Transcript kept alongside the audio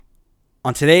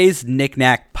On today's Nick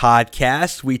Knack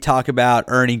podcast, we talk about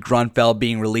Ernie Grunfeld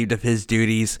being relieved of his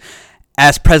duties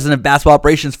as president of basketball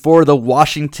operations for the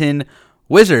Washington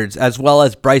Wizards, as well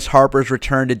as Bryce Harper's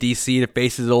return to DC to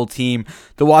face his old team,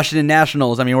 the Washington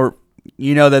Nationals. I mean,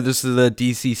 you know that this is a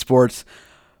DC sports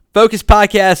focused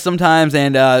podcast sometimes,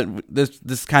 and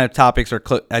these kind of topics are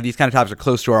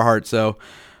close to our heart. So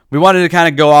we wanted to kind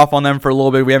of go off on them for a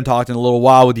little bit. We haven't talked in a little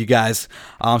while with you guys.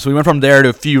 So we went from there to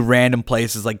a few random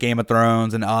places like Game of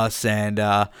Thrones and Us, and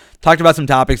talked about some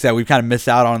topics that we've kind of missed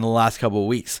out on in the last couple of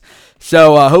weeks.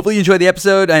 So hopefully you enjoyed the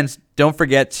episode, and don't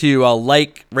forget to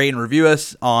like, rate, and review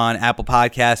us on Apple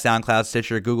Podcasts, SoundCloud,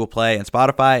 Stitcher, Google Play, and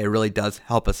Spotify. It really does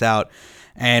help us out.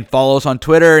 And follow us on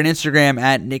Twitter and Instagram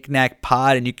at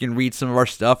KnickKnackPod, and you can read some of our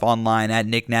stuff online at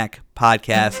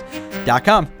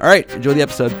knickknackpodcast.com. All right, enjoy the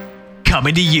episode.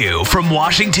 Coming to you from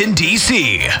Washington,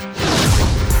 D.C.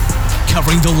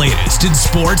 Covering the latest in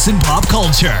sports and pop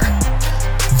culture.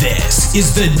 This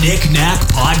is the Nick Knack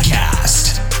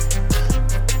Podcast.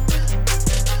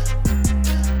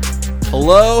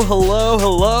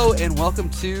 Hello, and welcome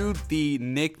to the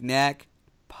Nick Knack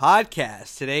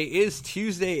Podcast. Today is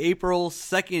Tuesday, April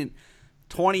 2nd,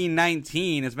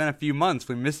 2019. It's been a few months.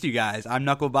 We missed you guys. I'm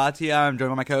Knuckle Bhatia. I'm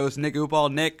joined by my co-host, Nick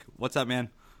Upal. Nick, what's up, man?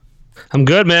 I'm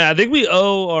good, man. I think we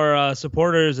owe our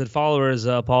supporters and followers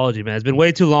an apology, man. It's been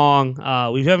way too long.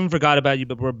 We haven't forgot about you,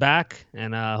 but we're back,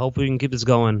 and hopefully we can keep this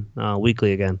going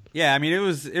weekly again. Yeah, I mean, it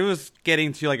was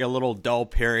getting to like a little dull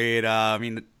period.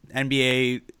 The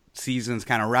NBA season's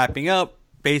kind of wrapping up.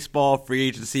 Baseball free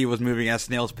agency was moving at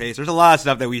snail's pace. There's a lot of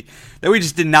stuff that we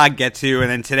just did not get to, and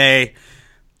then today,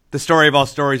 the story of all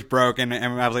stories broke, and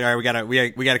I was like, all right,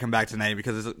 we gotta come back tonight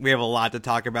because we have a lot to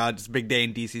talk about. It's a big day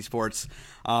in DC sports.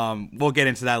 We'll get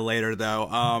into that later,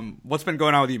 though. What's been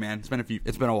going on with you, man? It's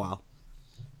been a while.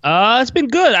 It's been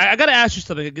good. I gotta ask you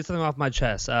something. Get something off my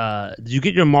chest. Did you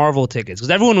get your Marvel tickets?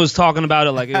 Because everyone was talking about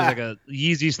it like it was like a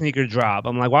Yeezy sneaker drop.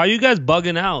 I'm like, why are you guys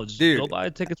bugging out? Just go buy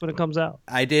tickets when it comes out.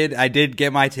 I did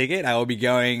get my ticket. I will be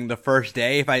going the first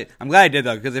day. I'm glad I did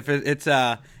though, because if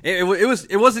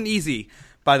it wasn't easy.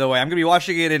 By the way, I'm gonna be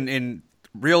watching it in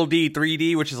Real D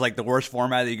 3D, which is like the worst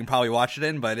format that you can probably watch it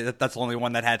in, but that's the only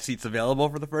one that had seats available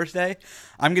for the first day.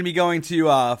 I'm gonna be going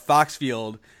to Fox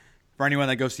Field. For anyone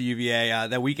that goes to UVA,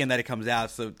 that weekend that it comes out,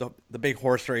 so the big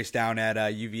horse race down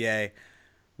at UVA,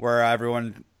 where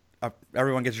everyone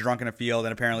gets drunk in a field,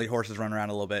 and apparently horses run around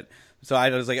a little bit. So I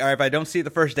was like, all right, if I don't see it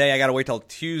the first day, I got to wait till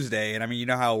Tuesday. And I mean, you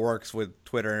know how it works with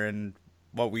Twitter and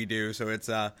what we do, so it's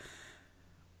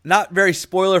not very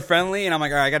spoiler friendly. And I'm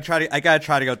like, all right, I gotta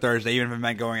try to go Thursday, even if it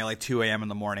meant going at like 2 a.m. in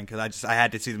the morning, because I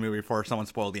had to see the movie before someone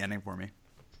spoiled the ending for me.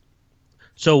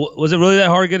 So was it really that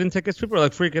hard getting tickets? People are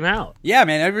like freaking out. Yeah,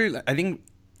 man.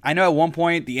 I know at one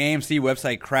point the AMC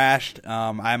website crashed.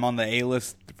 I'm on the A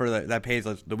list for that pays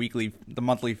the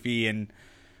monthly fee, and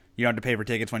you don't have to pay for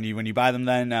tickets when you buy them.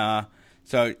 Then,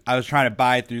 so I was trying to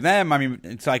buy through them. I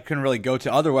mean, so I couldn't really go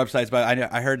to other websites,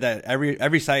 but I heard that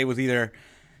every site was either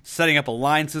setting up a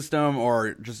line system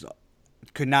or just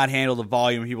could not handle the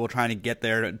volume of people trying to get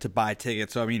there to buy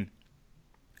tickets. So I mean,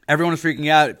 everyone was freaking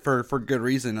out for good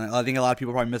reason. I think a lot of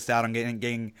people probably missed out on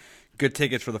getting good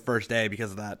tickets for the first day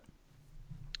because of that.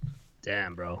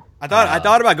 Damn, bro. I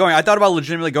thought about going. I thought about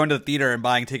legitimately going to the theater and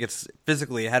buying tickets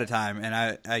physically ahead of time, and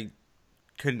I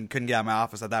couldn't get out of my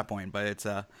office at that point. But it's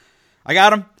I got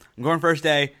them. I'm going first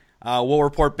day. We'll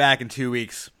report back in 2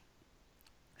 weeks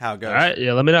how it goes. All right,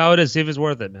 yeah. Let me know how it is. See if it's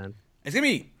worth it, man. It's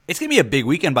gonna be a big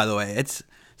weekend, by the way.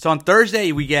 So on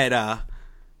Thursday we get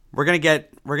we're gonna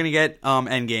get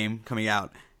Endgame coming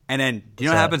out, and then do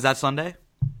you know what happens that Sunday?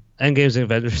 Endgame's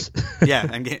Avengers. Yeah,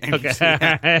 Endgame. Okay.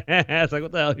 Yeah. It's like,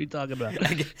 what the hell are you talking about?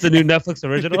 It's a new Netflix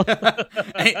original.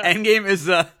 Endgame is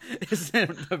an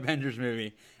Avengers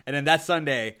movie, and then that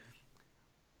Sunday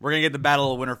we're gonna get the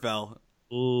Battle of Winterfell.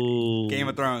 Ooh. Game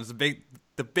of Thrones, the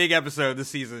big episode this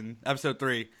season, episode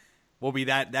 3, will be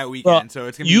that weekend. So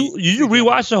it's gonna be. You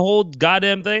rewatch the whole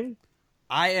goddamn thing?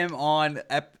 I am on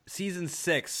season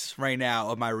 6 right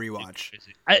now of my rewatch.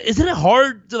 Isn't it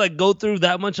hard to like go through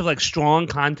that much of like strong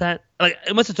content? Like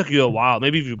it must have took you a while.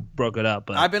 Maybe if you broke it up.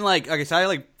 But I've been like, okay, so I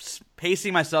like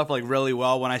pacing myself like really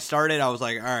well. When I started, I was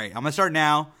like, all right, I'm gonna start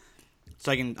now,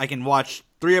 so I can watch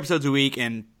 3 episodes a week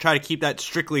and try to keep that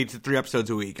strictly to 3 episodes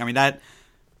a week. I mean that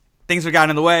things have gotten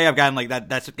in the way. I've gotten like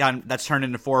that's turned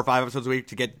into 4 or 5 episodes a week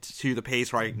to get to the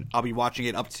pace where I'll be watching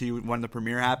it up to when the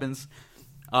premiere happens.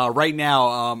 Right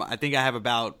now, I think I have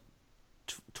about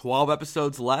 12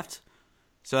 episodes left,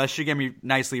 so that should get me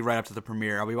nicely right up to the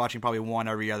premiere. I'll be watching probably one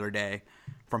every other day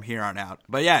from here on out.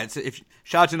 But yeah,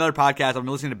 shout out to another podcast. I've been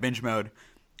listening to Binge Mode,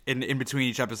 in between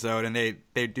each episode, and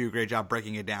they do a great job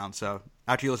breaking it down. So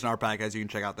after you listen to our podcast, you can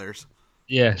check out theirs.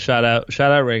 Yeah, shout out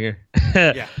Ringer.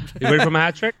 Yeah. You ready for my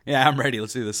hat trick? Yeah, I'm ready.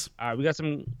 Let's do this. All right, we got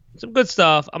some good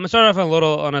stuff. I'm gonna start off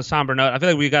on a somber note. I feel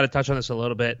like we got to touch on this a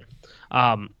little bit.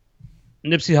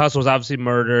 Nipsey Hussle was obviously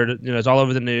murdered. It's all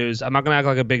over the news. I'm not gonna act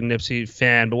like a big Nipsey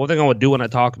fan, but one thing I would do when I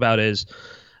talk about is,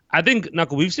 I think,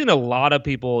 Knuckle, we've seen a lot of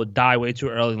people die way too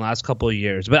early in the last couple of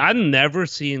years, but I've never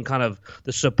seen kind of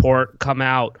the support come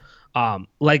out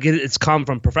like it's come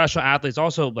from professional athletes,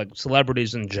 also like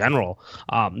celebrities in general.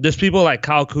 There's people like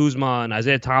Kyle Kuzma and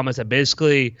Isaiah Thomas that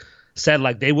basically said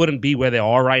like they wouldn't be where they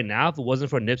are right now if it wasn't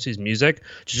for Nipsey's music,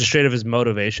 just straight of his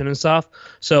motivation and stuff.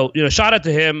 So, shout out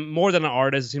to him. More than an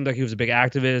artist, it seemed like he was a big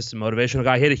activist and motivational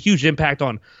guy. He had a huge impact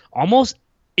on almost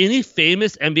any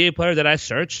famous NBA player that I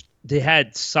searched. They had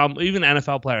even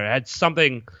NFL player had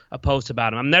something a post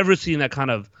about him. I've never seen that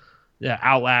kind of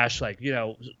outlash, like,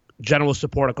 general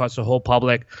support across the whole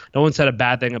public. No one said a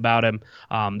bad thing about him.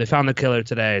 They found the killer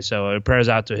today, so prayers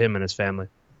out to him and his family.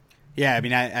 Yeah, I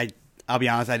mean, I'll be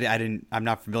honest, I'm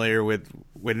not familiar with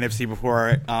Nipsey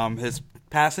before his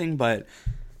passing, but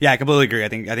yeah, I completely agree. I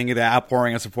think the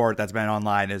outpouring of support that's been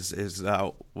online was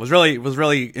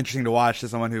really interesting to watch to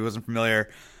someone who wasn't familiar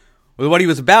with what he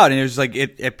was about, and it was just like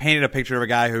it painted a picture of a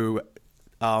guy who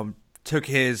took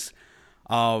his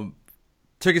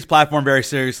platform very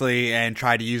seriously and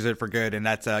tried to use it for good, and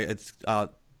that's it's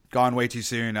gone way too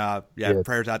soon.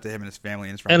 Prayers out to him and his family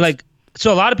and his friends. And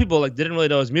so a lot of people didn't really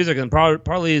know his music, and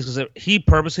partly is because he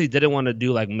purposely didn't want to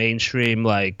do mainstream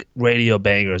radio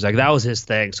bangers. That was his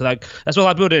thing. So that's why a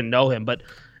lot of people didn't know him. But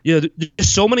there's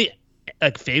so many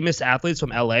famous athletes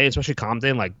from LA, especially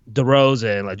Compton, like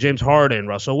DeRozan, James Harden,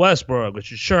 Russell Westbrook,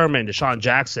 Richard Sherman, Deshaun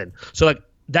Jackson. So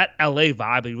that LA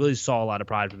vibe, he really saw a lot of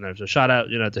pride from there. So shout out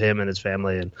to him and his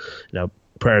family, and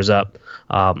prayers up.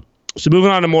 So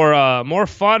moving on to more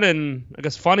fun and I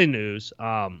guess funny news.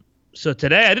 So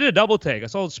today I did a double take. I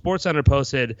saw SportsCenter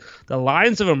posted the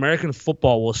Lions of American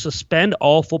Football will suspend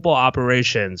all football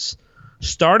operations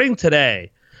starting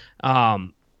today.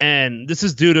 And this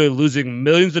is due to losing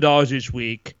millions of dollars each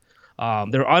week.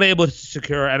 They're unable to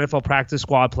secure NFL practice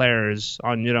squad players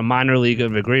on minor league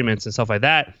agreements and stuff like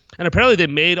that. And apparently they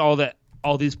made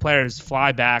all these players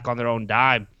fly back on their own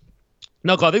dime.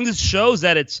 No, I think this shows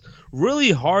that it's really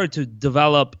hard to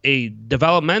develop a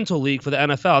developmental league for the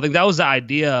NFL. I think that was the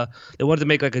idea. They wanted to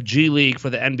make a G League for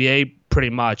the NBA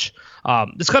pretty much.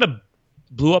 This kind of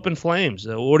blew up in flames.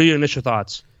 What are your initial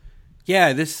thoughts?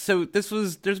 Yeah, there's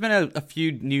been a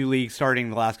few new leagues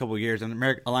starting the last couple of years, and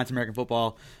Alliance American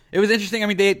Football. It was interesting. I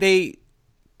mean, they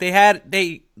had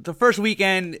the first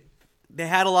weekend they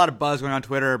had a lot of buzz going on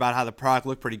Twitter about how the product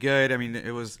looked pretty good. I mean,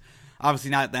 it was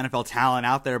obviously not the NFL talent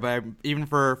out there, but even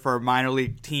for a minor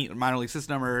league team, minor league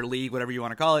system or league, whatever you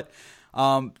want to call it,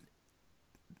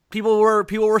 people were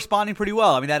responding pretty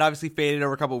well. I mean, that obviously faded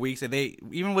over a couple of weeks, and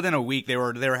even within a week they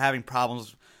were having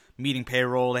problems meeting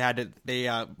payroll.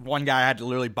 One guy had to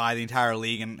literally buy the entire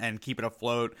league and keep it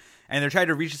afloat. And they're trying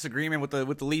to reach this agreement with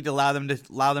the league to allow them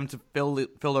to fill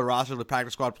their roster with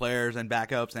practice squad players and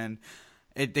backups, and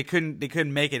they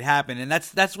couldn't make it happen. And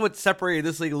that's what separated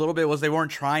this league a little bit, was they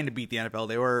weren't trying to beat the NFL.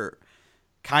 They were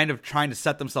kind of trying to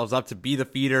set themselves up to be the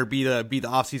feeder, be the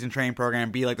off-season training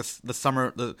program, be like the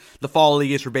summer, the fall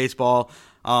league is for baseball,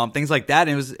 things like that.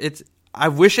 And I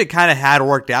wish it kind of had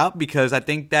worked out, because I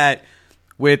think that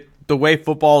with the way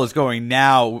football is going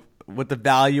now, with the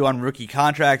value on rookie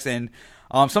contracts, and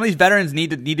some of these veterans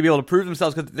need to be able to prove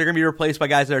themselves, because they're going to be replaced by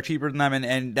guys that are cheaper than them,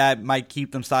 and that might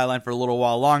keep them sidelined for a little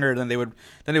while longer than they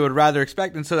would rather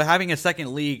expect. And so having a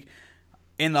second league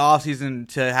in the offseason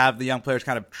to have the young players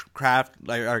kind of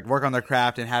work on their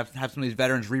craft and have some of these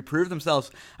veterans reprove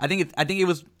themselves, I think it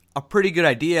was a pretty good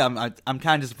idea. I'm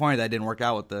kind of disappointed that it didn't work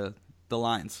out with the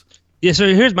Lions. Yeah, so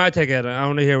here's my take on it. I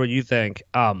want to hear what you think.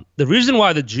 The reason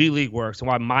why the G League works and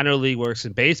why minor league works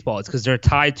in baseball is because they're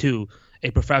tied to a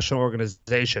professional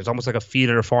organization. It's almost like a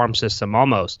feeder farm system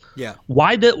almost. Yeah.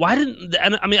 I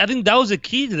think that was the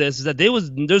key to this, is that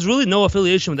there's really no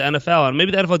affiliation with the NFL. And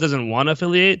maybe the NFL doesn't want to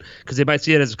affiliate because they might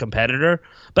see it as a competitor.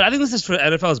 But I think this is for the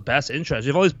NFL's best interest. You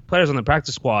have all these players on the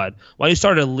practice squad. Why you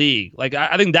start a league?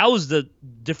 I think that was the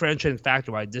differentiating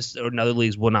factor why this or another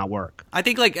leagues will not work. I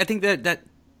think that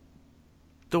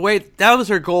the way that was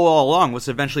their goal all along, was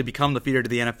to eventually become the feeder to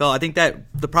the NFL. I think that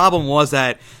the problem was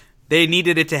that they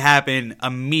needed it to happen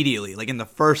immediately, in the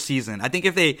first season. I think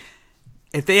if they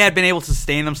had been able to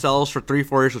sustain themselves for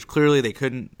 3-4 years, which clearly they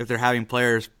couldn't, if they're having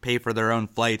players pay for their own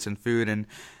flights and food and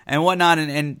whatnot,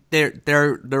 and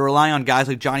they're relying on guys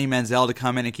like Johnny Manziel to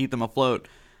come in and keep them afloat.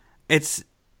 I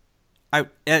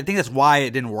think that's why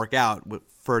it didn't work out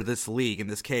for this league in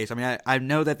this case. I mean, I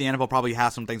know that the NFL probably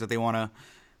has some things that they want to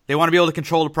be able to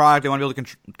control the product. They want to be able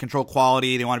to control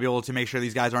quality. They want to be able to make sure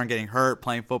these guys aren't getting hurt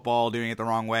playing football, doing it the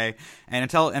wrong way. And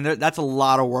that's a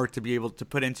lot of work to be able to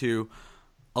put into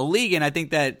a league. And I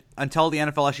think that until the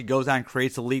NFL actually goes out and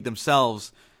creates a league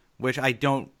themselves, which I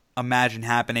don't imagine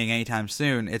happening anytime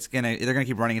soon, they're gonna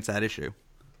keep running into that issue.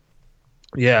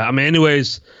 Yeah, I mean,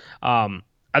 anyways, I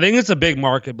think it's a big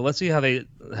market, but let's see how they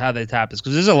tap this,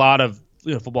 because there's a lot of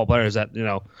football players that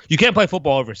you can't play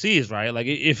football overseas, right? Like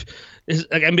if it's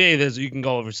like NBA, you can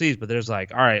go overseas, but there's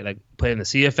like, all right, like playing the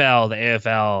CFL, the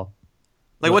AFL.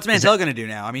 Like what's Manziel gonna do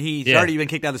now? I mean, he's already been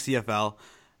kicked out of the CFL.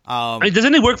 I mean,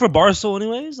 doesn't he work for Barstool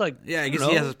anyways? Like, yeah, I guess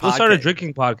he has his podcast. He'll start a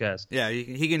drinking podcast. Yeah,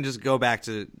 he can just go back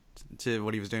to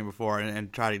what he was doing before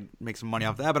and try to make some money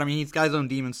off that. But I mean, he's got his own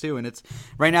demons too, and it's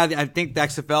right now. I think the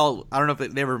XFL. I don't know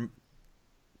if they ever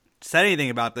said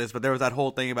anything about this, but there was that whole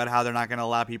thing about how they're not going to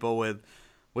allow people with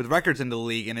records into the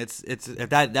league, and it's if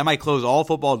that might close all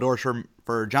football doors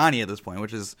for Johnny at this point,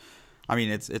 which is, I mean,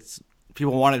 it's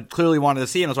people clearly wanted to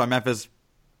see him. That's why Memphis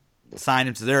signed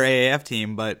him to their AAF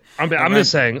team. But I'm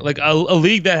just saying, like a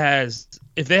league that has,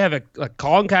 if they have like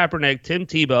Colin Kaepernick, Tim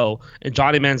Tebow, and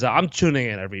Johnny Manziel, I'm tuning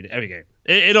in every game.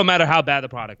 It don't matter how bad the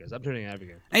product is. I'm tuning in every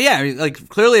game. And yeah, I mean, like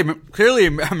clearly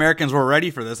Americans were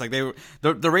ready for this. Like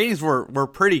the ratings were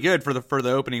pretty good for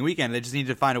the opening weekend. They just need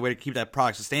to find a way to keep that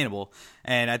product sustainable.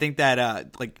 And I think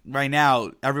that like right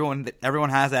now, everyone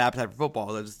has that appetite for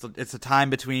football. It's a time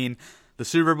between the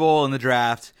Super Bowl and the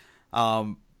draft.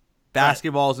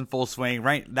 Basketball's in full swing,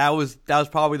 right? That was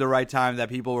probably the right time that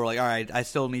people were like, all right, I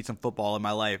still need some football in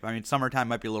my life. I mean, summertime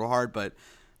might be a little hard, but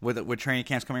with training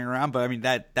camps coming around, but I mean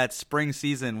that spring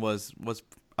season was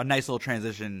a nice little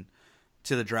transition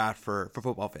to the draft for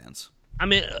football fans. I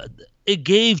mean, it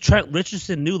gave Trent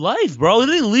Richardson new life, bro.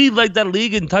 Didn't he lead like that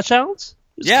league in touchdowns?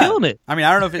 He was killing it. I mean,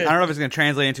 I don't know if it's going to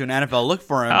translate into an NFL look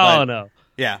for him. Oh no.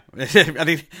 Yeah, I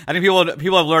think people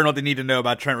have learned what they need to know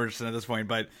about Trent Richardson at this point,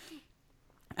 but.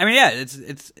 I mean, yeah,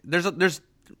 there's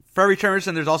for every Trent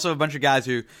Richardson, there's also a bunch of guys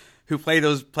who play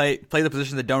the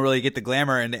position that don't really get the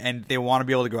glamour, and they want to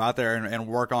be able to go out there and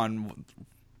work on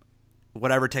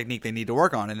whatever technique they need to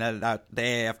work on, and that the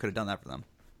AAF could have done that for them.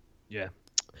 Yeah.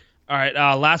 All right.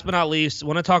 Last but not least, I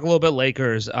want to talk a little bit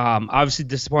Lakers. Obviously,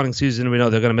 disappointing season. We know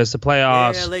they're going to miss the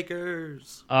playoffs. Yeah,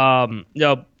 Lakers.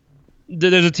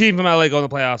 There's a team from LA going to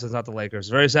the playoffs. It's not the Lakers.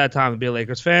 Very sad time to be a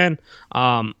Lakers fan.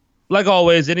 Like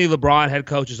always, any LeBron head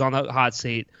coach is on the hot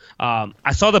seat.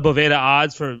 I saw the Boveda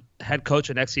odds for head coach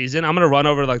for next season. I'm going to run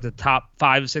over like the top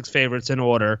 5 or 6 favorites in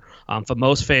order for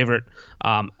most favorite.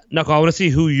 Knuckle, I want to see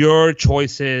who your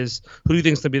choice is. Who do you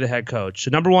think is going to be the head coach?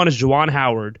 So number 1 is Juwan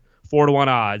Howard, 4-1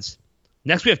 odds.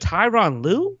 Next, we have Tyronn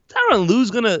Lue. Tyronn Lue's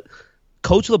going to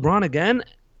coach LeBron again.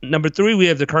 Number 3, we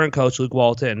have the current coach, Luke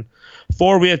Walton.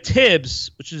 4, we have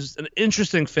Tibbs, which is an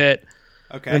interesting fit.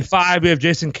 Okay. And 5, we have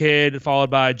Jason Kidd, followed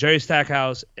by Jerry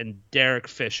Stackhouse and Derek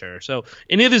Fisher. So,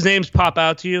 any of these names pop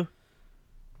out to you?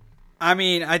 I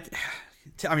mean,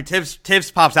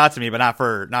 Tibbs pops out to me, but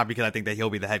not because I think that he'll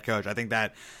be the head coach. I think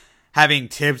that having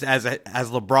Tibbs as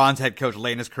LeBron's head coach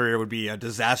late in his career would be a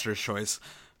disastrous choice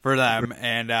for them,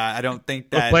 and I don't think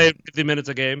that play 50 minutes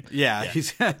a game. Yeah.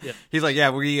 He's like,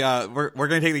 yeah, we're going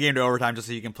to take the game to overtime just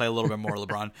so you can play a little bit more,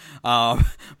 LeBron.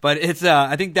 But it's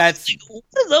I think that's what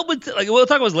is up with, like, we'll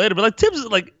talk about this later. But like Tibbs is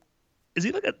like, is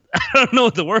he like I don't know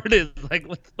what the word is. Like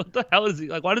what the hell is he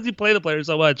like? Why does he play the players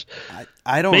so much?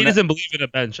 I don't. Maybe he doesn't believe in a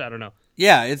bench. I don't know.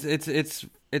 Yeah, it's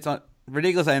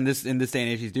ridiculous in this day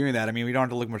and age he's doing that. I mean, we don't have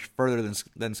to look much further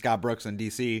than Scott Brooks in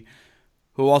DC.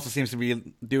 Who also seems to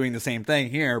be doing the same thing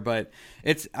here, but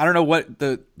I don't know what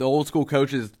the old school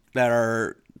coaches that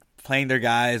are playing their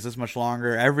guys this much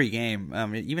longer every game,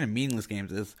 even in meaningless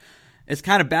games, it's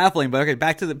kind of baffling. But okay,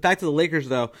 back to the Lakers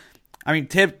though. I mean,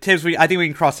 Tibbs, I think we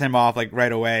can cross him off like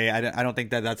right away. I don't think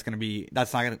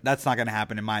that's not gonna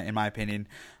happen in my opinion.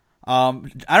 I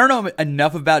don't know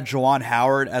enough about Juwan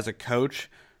Howard as a coach.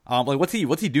 Like what's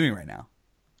he doing right now?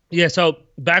 Yeah, so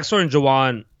backstory on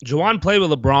Juwan. Juwan played with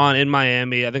LeBron in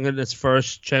Miami, I think in his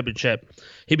first championship.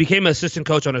 He became an assistant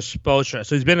coach on a Spoelstra.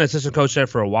 So he's been an assistant coach there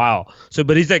for a while. So,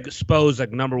 but he's like Spo's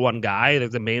like number 1 guy,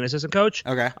 like the main assistant coach.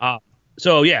 Okay.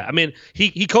 So yeah, I mean,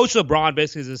 he coached LeBron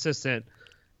basically as an assistant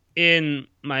in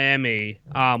Miami.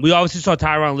 We obviously saw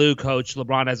Tyronn Lue coach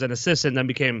LeBron as an assistant, then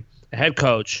became a head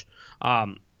coach.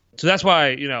 So that's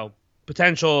why,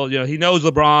 potential, he knows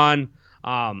LeBron.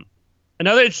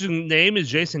 Another interesting name is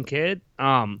Jason Kidd.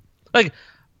 Like,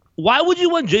 why would you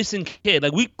want Jason Kidd?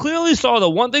 Like, we clearly saw the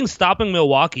one thing stopping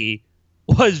Milwaukee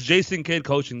was Jason Kidd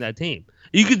coaching that team.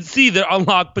 You could see their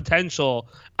unlocked potential.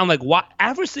 I'm like, why?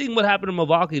 After seeing what happened in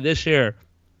Milwaukee this year,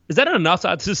 is that enough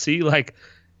to see like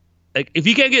if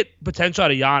you can't get potential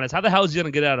out of Giannis, how the hell is he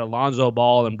gonna get out of Lonzo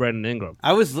Ball and Brandon Ingram?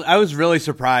 I was really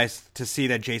surprised to see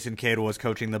that Jason Kidd was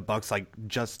coaching the Bucks like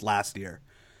just last year.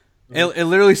 It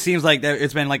literally seems like that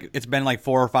it's been like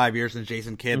 4 or 5 years since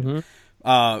Jason Kidd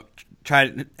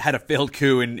had a failed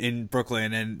coup in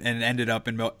Brooklyn and ended up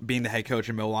being the head coach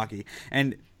in Milwaukee.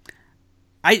 And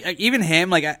I even him,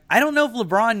 like I don't know if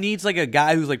LeBron needs like a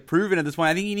guy who's like proven at this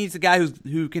point. I think he needs a guy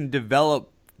who can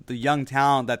develop the young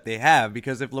talent that they have,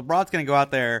 because if LeBron's going to go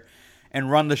out there and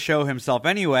run the show himself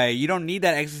anyway, you don't need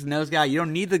that X's and O's guy. You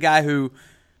don't need the guy who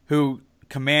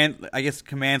commands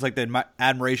like the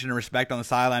admiration and respect on the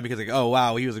sideline because like, oh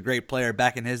wow, he was a great player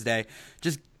back in his day.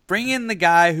 Just bring in the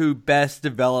guy who best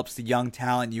develops the young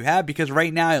talent you have, because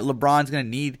right now LeBron's going to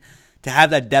need to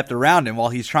have that depth around him while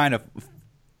he's trying to,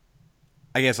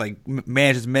 I guess, like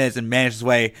manage his minutes and manage his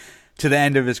way to the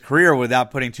end of his career without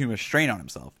putting too much strain on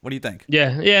himself. What do you think? Yeah,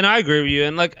 and I agree with you.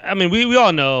 And like, I mean, we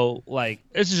all know like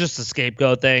this is just a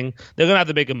scapegoat thing. They're gonna have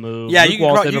to make a move. Yeah, you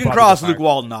can cross Luke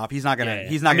Walton off. He's not gonna.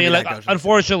 He's not gonna. I mean, be like,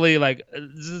 unfortunately, like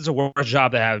this is a worse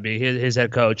job to have be his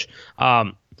head coach.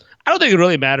 I don't think it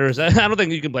really matters. I don't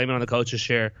think you can blame it on the coach's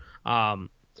share.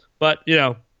 But you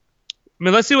know, I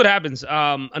mean, let's see what happens.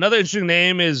 Another interesting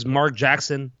name is Mark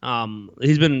Jackson.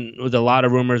 He's been with a lot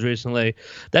of rumors recently.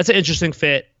 That's an interesting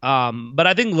fit. But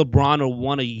I think LeBron will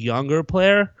want a younger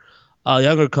player, a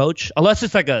younger coach, unless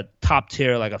it's like a top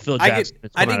tier, like a Phil Jackson.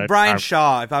 I think Brian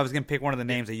Shaw, if I was going to pick one of the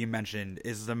names that you mentioned,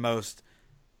 is the most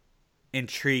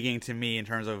intriguing to me in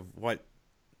terms of what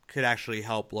could actually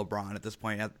help LeBron at this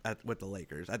point with the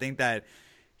Lakers. I think that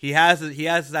he has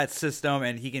that system,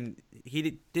 and he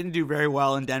didn't do very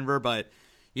well in Denver, but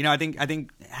you know, I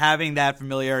think having that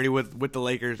familiarity with the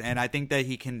Lakers, and I think that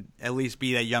he can at least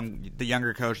be the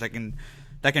younger coach that can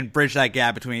bridge that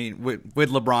gap between with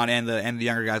LeBron and the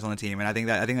younger guys on the team, and I think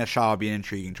that Shaw would be an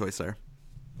intriguing choice there.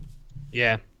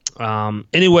 Yeah.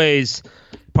 Anyways,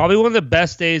 probably one of the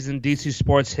best days in DC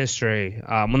sports history.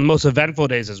 One of the most eventful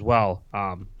days as well.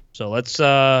 So let's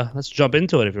jump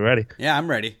into it if you're ready. Yeah, I'm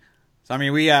ready. So I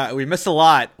mean, we missed a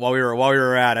lot while we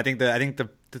were out. I think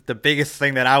the biggest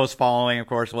thing that I was following, of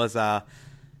course, was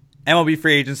MLB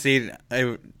free agency.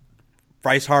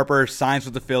 Bryce Harper signs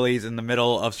with the Phillies in the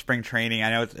middle of spring training.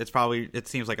 I know it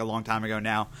seems like a long time ago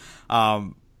now,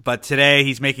 but today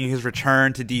he's making his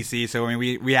return to DC. So I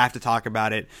mean, we have to talk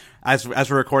about it as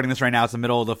we're recording this right now. It's the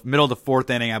middle of the fourth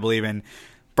inning, I believe, and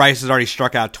Bryce has already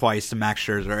struck out twice to Max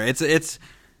Scherzer.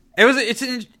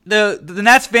 The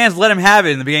Nats fans let him have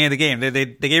it in the beginning of the game. They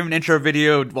gave him an intro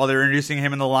video while they were introducing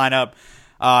him in the lineup.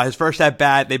 His first at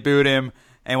bat, they booed him,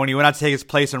 and when he went out to take his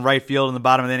place in right field in the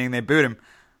bottom of the inning, they booed him.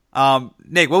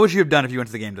 Nick, what would you have done if you went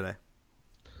to the game today?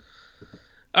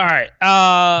 All right.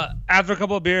 After a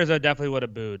couple of beers, I definitely would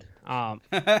have booed. But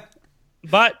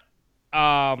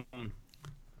I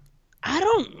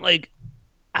don't like.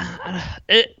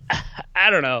 I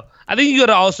don't know. I think you got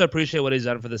to also appreciate what he's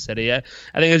done for the city. I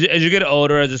think as you get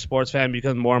older as a sports fan, you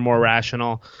become more and more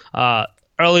rational.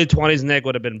 Early 20s, Nick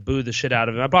would have been booed the shit out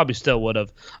of him. I probably still would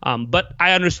have. But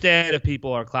I understand if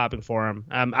people are clapping for him.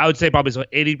 I would say probably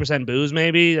 80% boos,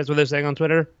 maybe. That's what they're saying on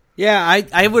Twitter. Yeah, I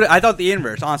thought the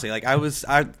inverse, honestly. Like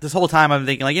this whole time I'm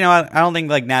thinking, like, you know, I don't think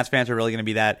like Nats fans are really going to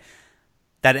be that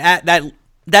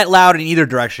loud in either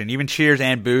direction, even cheers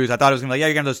and boos. I thought it was gonna be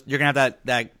like, yeah, you're gonna have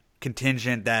that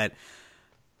contingent that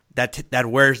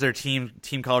wears their team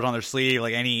colors on their sleeve.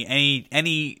 Like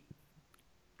any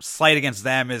slight against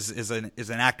them is an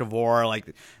act of war.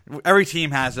 Like every team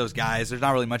has those guys. There's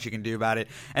not really much you can do about it.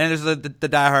 And there's the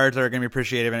diehards that are gonna be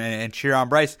appreciative and cheer on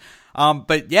Bryce.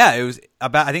 But yeah,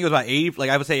 I think it was about 80. Like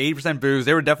I would say 80% boos.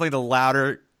 They were definitely the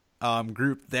louder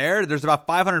group there. There's about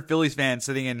 500 Phillies fans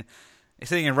sitting in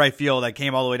right field that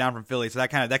came all the way down from Philly, so that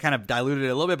kind of diluted it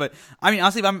a little bit. But I mean,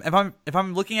 honestly, if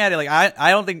I'm looking at it, like I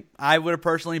don't think I would have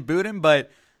personally booed him, but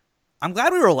I'm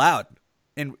glad we were loud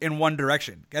in one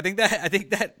direction. I think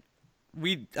that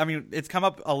it's come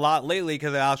up a lot lately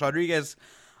because of Alex Rodriguez,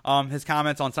 his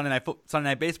comments on Sunday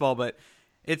Night Baseball, but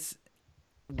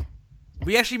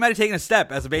we actually might have taken a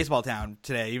step as a baseball town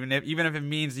today, even if it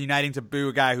means uniting to boo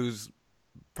a guy who's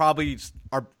probably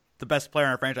the best player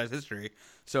in our franchise history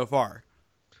so far.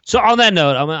 So on that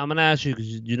note, I'm going to ask you, because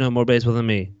you know more baseball than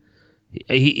me.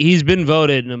 He's been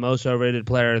voted the most overrated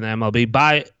player in the MLB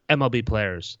by MLB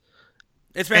players.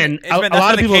 It's been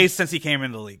the case since he came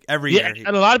into the league every year.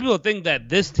 And a lot of people think that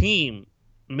this team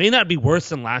may not be worse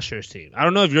than last year's team. I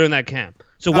don't know if you're in that camp.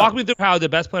 So walk me through how the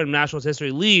best player in Nationals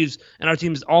history leaves, and our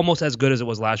team is almost as good as it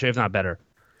was last year, if not better.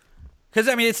 Because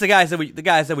I mean, it's the guys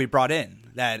that we brought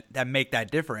in that make that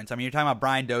difference. I mean, you're talking about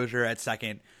Brian Dozier at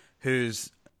second,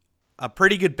 who's a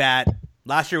pretty good bat.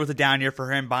 Last year was a down year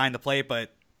for him behind the plate,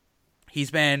 but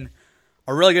he's been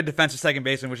a really good defensive second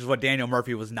baseman, which is what Daniel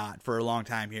Murphy was not for a long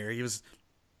time here.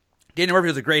 Daniel Murphy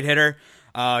was a great hitter.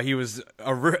 He was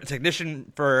a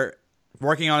technician for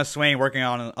working on his swing, working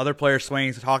on other players'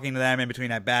 swings, talking to them in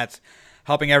between at bats,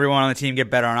 helping everyone on the team get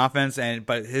better on offense.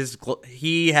 But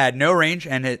he had no range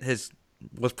and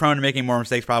was prone to making more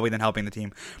mistakes probably than helping the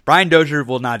team. Brian Dozier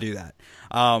will not do that.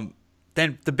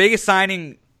 Then the biggest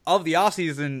signing of the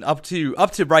offseason up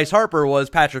to Bryce Harper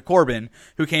was Patrick Corbin,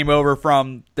 who came over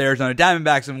from the Arizona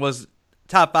Diamondbacks and was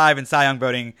top 5 in Cy Young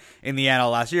voting in the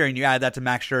NL last year. And you add that to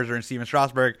Max Scherzer and Steven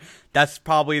Strasburg, that's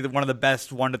probably one of the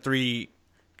best 1 to 3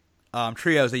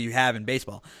 trios that you have in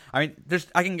baseball. I mean,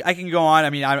 I can go on. I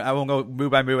mean, I won't go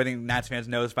move by move. I think Nats fans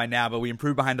know this by now, but we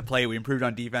improved behind the plate. We improved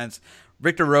on defense.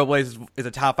 Victor Robles is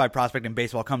a top 5 prospect in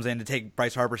baseball. Comes in to take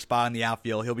Bryce Harper's spot in the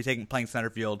outfield. He'll be playing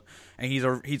center field, and he's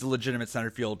a legitimate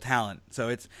center field talent. So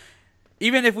it's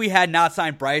even if we had not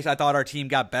signed Bryce, I thought our team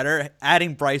got better.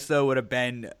 Adding Bryce though would have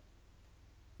been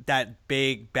that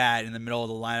big bat in the middle of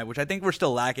the lineup, which I think we're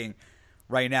still lacking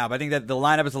right now. But I think that the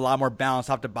lineup is a lot more balanced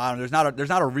top to bottom. There's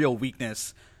not a real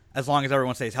weakness as long as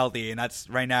everyone stays healthy, and that's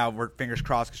right now we're fingers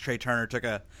crossed because Trey Turner took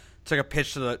a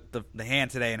pitch to the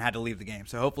hand today and had to leave the game.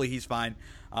 So hopefully he's fine.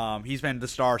 He's been the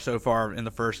star so far in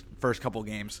the first couple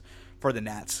games for the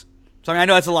Nats. So I mean, I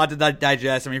know that's a lot to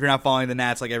digest. I mean, if you're not following the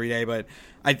Nats like every day, but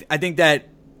I think that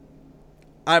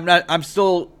I'm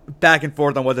still back and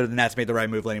forth on whether the Nats made the right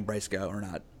move letting Bryce go or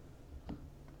not.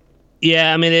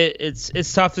 Yeah, I mean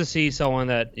it's tough to see someone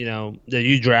that that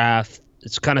you draft.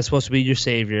 It's kind of supposed to be your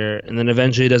savior, and then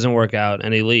eventually it doesn't work out,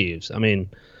 and he leaves. I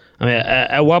mean,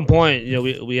 at one point,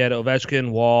 we had Ovechkin,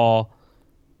 Wall,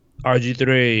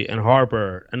 RG3, and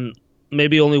Harper, and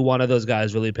maybe only one of those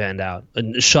guys really panned out.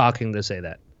 And it's shocking to say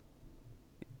that.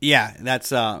 Yeah, that's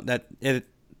There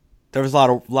was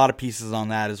a lot of pieces on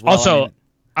that as well. Also,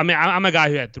 I'm a guy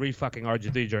who had 3 fucking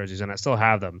RG3 jerseys, and I still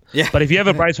have them. Yeah. But if you have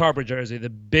a Bryce Harper jersey, the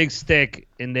big stick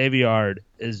in Navy Yard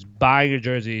is buying your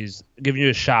jerseys, giving you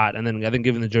a shot, and then I think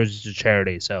giving the jerseys to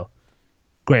charity. So,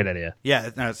 great idea. Yeah,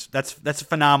 no, that's a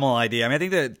phenomenal idea. I mean, I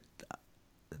think that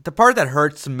the part that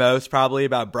hurts most probably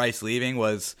about Bryce leaving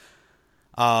was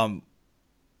him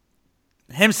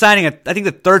signing I think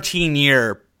the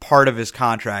 13-year part of his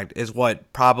contract is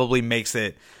what probably makes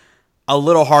it a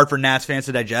little hard for Nats fans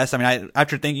to digest. I mean,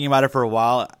 after thinking about it for a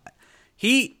while,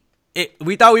 we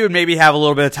thought we would maybe have a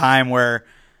little bit of time where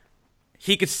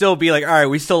he could still be like, all right,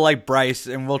 we still like Bryce,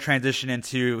 and we'll transition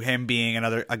into him being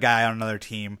a guy on another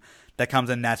team that comes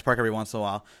in Nats Park every once in a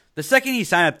while. The second he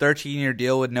signed a 13-year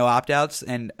deal with no opt-outs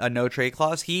and a no-trade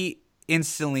clause, he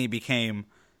instantly became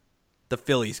the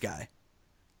Phillies guy.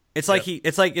 It's like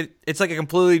it's like a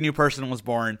completely new person was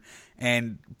born,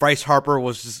 and Bryce Harper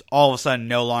was just all of a sudden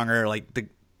no longer like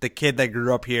the kid that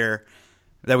grew up here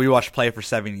that we watched play for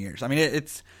 7 years. I mean,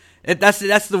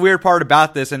 that's the weird part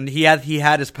about this, and he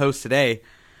had his post today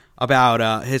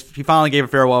about he finally gave a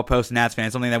farewell post to Nats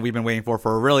fans, something that we've been waiting for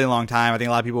a really long time. I think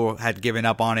a lot of people had given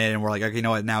up on it and were like, okay, you know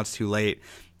what, now it's too late.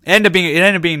 It ended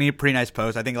up being a pretty nice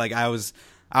post. I think like I was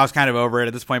kind of over it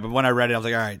at this point, but when I read it, I was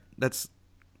like, all right,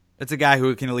 it's a guy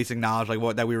who can at least acknowledge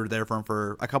like that we were there for him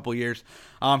for a couple years.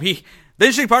 The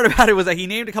interesting part about it was that he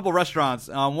named a couple restaurants,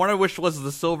 one of which was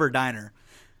the Silver Diner.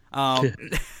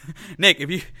 Nick, if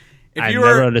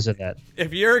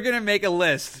you're gonna make a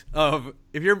list of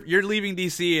if you're leaving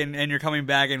DC and you're coming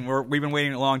back and we've been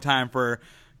waiting a long time for,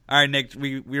 all right, Nick,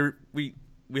 we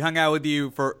hung out with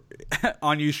you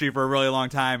on U Street for a really long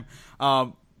time,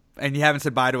 and you haven't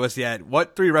said bye to us yet.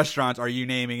 What 3 restaurants are you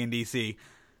naming in DC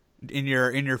in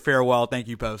your farewell thank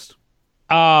you post?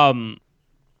 I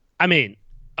mean,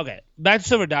 okay, back to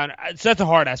Silver Diner. So that's a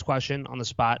hard ass question on the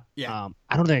spot. Yeah.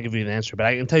 I don't think I can give you an answer, but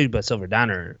I can tell you about Silver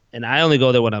Diner, and I only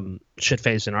go there when I'm shit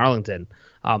faced in Arlington.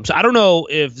 So I don't know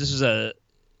if this is a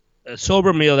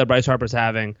sober meal that Bryce Harper's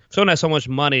having. Someone has so much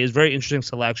money. It's a very interesting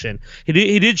selection.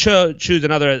 He did choose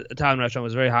another Italian restaurant. It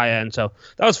was very high end, so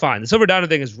that was fine. The Silver Diner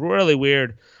thing is really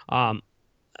weird.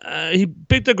 He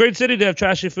picked a great city to have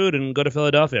trashy food and go to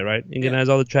Philadelphia, right? He has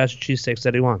all the trashy cheesesteaks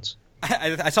that he wants.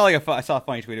 I saw a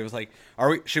funny tweet. It was like,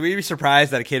 should we be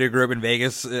surprised that a kid who grew up in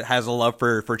Vegas has a love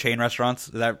for chain restaurants?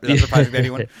 Is that surprising to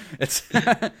anyone?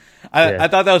 I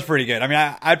thought that was pretty good. I mean,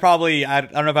 I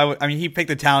don't know if I would. I mean, he picked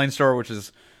the Italian store, which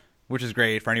is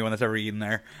great for anyone that's ever eaten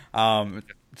there.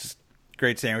 Just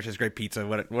great sandwiches, great pizza,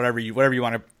 whatever you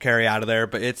want to carry out of there.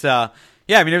 But it's I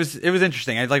mean, it was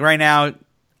interesting. Like right now,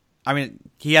 I mean,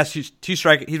 he has two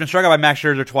strike. He's been struck out by Max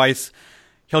Scherzer twice.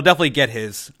 He'll definitely get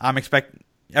his.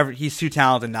 He's too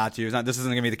talented not to. This isn't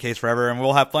going to be the case forever, and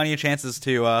we'll have plenty of chances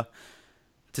to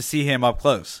see him up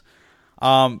close.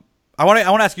 I want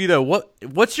to ask you though,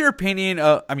 what's your opinion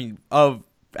of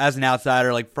as an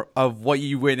outsider, like of what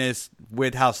you witnessed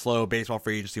with how slow baseball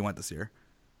free agency went this year?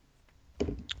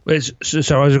 Wait, so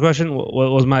what was your question? What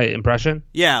was my impression?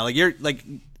 Yeah, like you're like,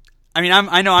 I mean,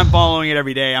 I know I'm following it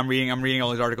every day. I'm reading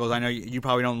all these articles. I know you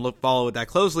probably don't follow it that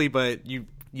closely, but you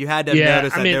had to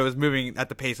notice that it was moving at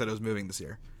the pace that it was moving this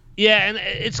year. Yeah, and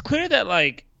it's clear that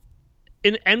like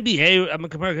in NBA, I'm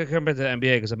comparing to the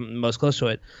NBA because I'm most close to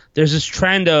it. There's this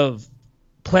trend of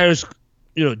players,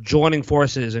 joining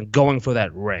forces and going for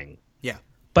that ring. Yeah.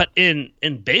 But in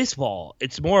baseball,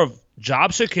 it's more of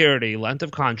job security, length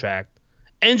of contract,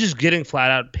 and just getting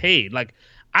flat out paid. Like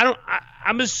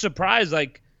I'm just surprised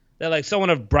that like someone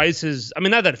of Bryce's. I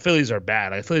mean, not that Phillies are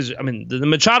bad. Like Phillies. I mean, the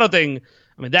Machado thing.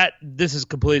 I mean, this is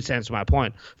completely stands to my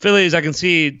point. Phillies, I can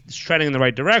see trending in the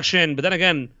right direction, but then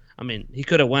again, I mean, he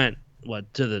could have went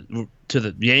to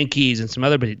the Yankees and some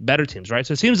other better teams, right?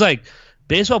 So it seems like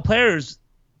baseball players,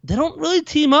 they don't really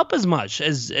team up as much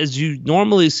as you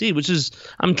normally see, which is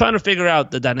I'm trying to figure out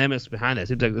the dynamics behind it. It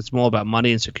seems like it's more about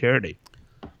money and security.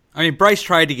 I mean, Bryce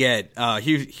tried to get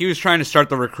he was trying to start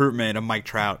the recruitment of Mike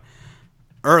Trout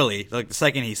early, like the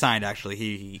second he signed. Actually,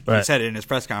 he said it in his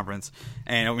press conference,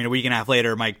 and I mean a week and a half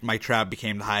later, Mike Trout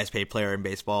became the highest paid player in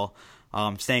baseball,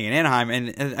 staying in Anaheim.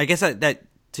 And I guess that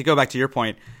to go back to your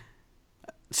point,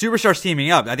 superstars teaming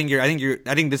up. I think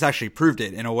this actually proved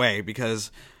it in a way,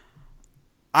 because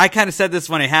I kind of said this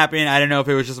when it happened. I don't know if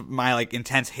it was just my like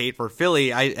intense hate for Philly.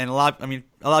 A lot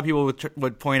of people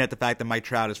would point at the fact that Mike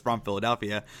Trout is from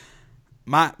Philadelphia.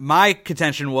 My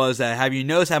contention was that, have you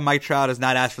noticed how Mike Trout has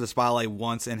not asked for the spotlight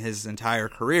once in his entire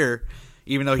career,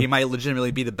 even though he might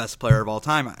legitimately be the best player of all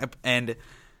time? And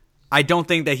I don't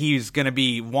think that he's going to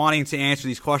be wanting to answer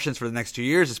these questions for the next 2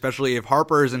 years, especially if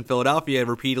Harper is in Philadelphia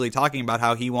repeatedly talking about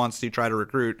how he wants to try to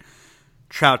recruit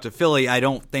Trout to Philly. I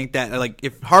don't think that, like,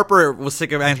 if Harper was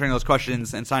sick of answering those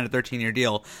questions and signed a 13-year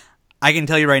deal, I can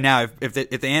tell you right now,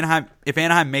 if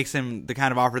Anaheim makes him the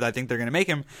kind of offer that I think they're going to make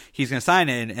him, he's going to sign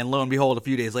it. And lo and behold, a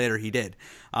few days later, he did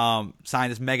sign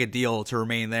this mega deal to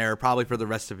remain there, probably for the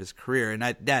rest of his career. And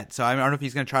so I don't know if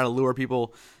he's going to try to lure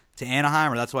people to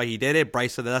Anaheim, or that's why he did it.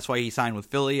 Bryce said that's why he signed with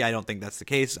Philly. I don't think that's the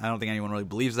case. I don't think anyone really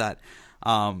believes that.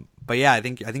 But yeah, I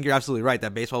think you're absolutely right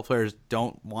that baseball players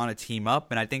don't want to team up,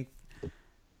 and I think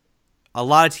a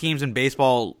lot of teams in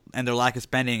baseball and their lack of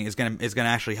spending is gonna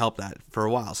actually help that for a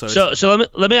while. So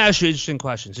let me ask you an interesting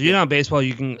question. So in baseball,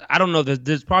 you can, I don't know,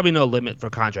 there's probably no limit for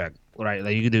contract, right?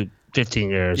 Like you could do 15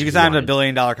 years. You can sign a $1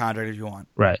 billion contract if you want.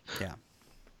 Right. Yeah.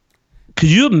 Could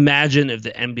you imagine if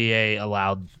the NBA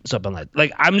allowed something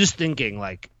like I'm just thinking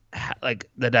like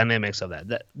the dynamics of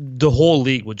that the whole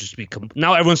league would just be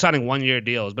now everyone's signing 1-year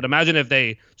deals, but imagine if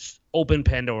they open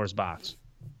Pandora's box.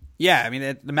 Yeah, I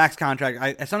mean the max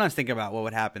contract. I sometimes think about what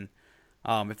would happen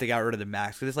if they got rid of the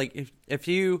max. Because it's like if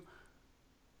you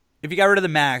got rid of the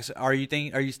max,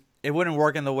 it wouldn't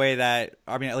work in the way that,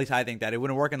 I mean, at least I think that it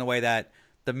wouldn't work in the way that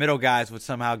the middle guys would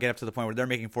somehow get up to the point where they're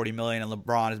making $40 million and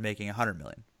LeBron is making $100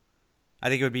 million. I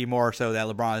think it would be more so that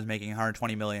LeBron is making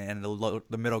 $120 million and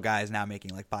the middle guy is now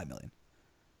making like $5 million.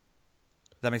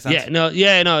 Does that make sense?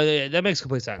 Yeah, that makes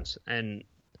complete sense.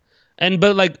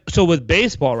 But like, so with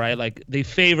baseball, right? Like they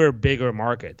favor bigger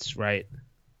markets, right?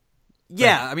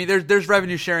 Yeah, I mean, there's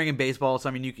revenue sharing in baseball, so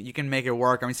I mean, you can make it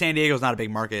work. I mean, San Diego's not a big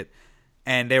market,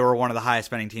 and they were one of the highest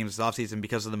spending teams this offseason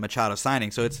because of the Machado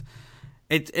signing. So it's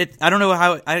I don't know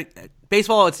how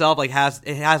baseball itself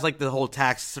has like the whole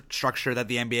tax structure that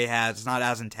the NBA has. It's not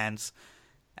as intense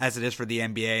as it is for the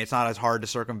NBA. It's not as hard to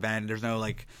circumvent. There's no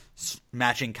like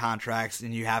matching contracts,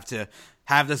 and you have to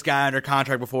have this guy under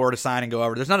contract before to sign and go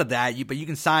over. There's none of that. But you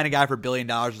can sign a guy for $1 billion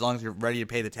as long as you're ready to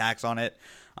pay the tax on it,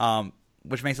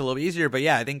 which makes it a little bit easier. But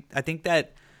yeah, I think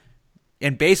that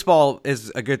in baseball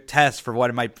is a good test for what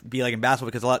it might be like in basketball,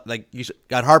 because a lot, like, you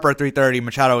got Harper at 330,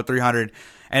 Machado at 300,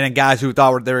 and then guys who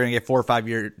thought they were going to get 4 or 5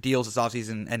 year deals this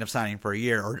offseason end up signing for a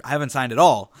year or haven't signed at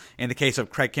all. In the case of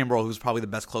Craig Kimbrell, who's probably the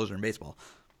best closer in baseball.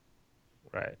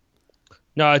 Right.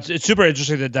 No, it's super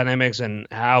interesting, the dynamics and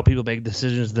how people make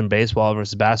decisions in baseball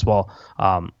versus basketball.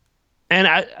 And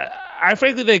I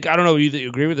frankly think, I don't know if you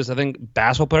agree with this, I think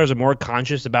basketball players are more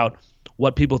conscious about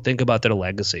what people think about their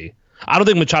legacy. I don't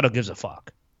think Machado gives a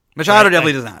fuck. Machado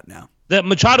definitely does not, no. The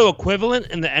Machado equivalent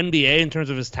in the NBA in terms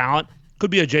of his talent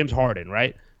could be a James Harden,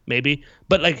 right? Maybe.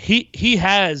 But like he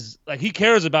has, like, he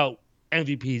cares about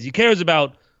MVPs. He cares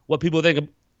about what people think of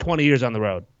 20 years on the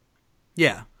road.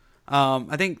 Yeah.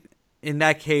 I think in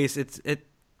that case,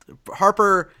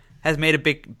 Harper has made a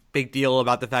big deal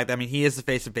about the fact that, I mean, he is the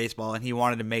face of baseball, and he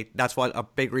wanted to that's a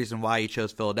big reason why he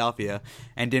chose Philadelphia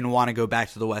and didn't want to go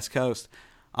back to the West Coast.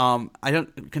 I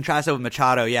don't contrast it with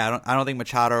Machado. Yeah, I don't think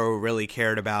Machado really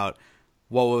cared about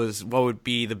what would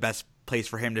be the best place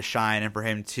for him to shine and for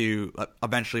him to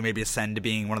eventually maybe ascend to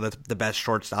being one of the best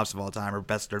shortstops of all time or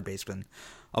best third baseman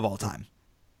of all time.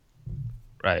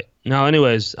 Right. Now,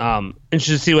 anyways,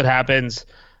 interested to see what happens.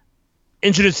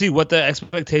 Interested to see what the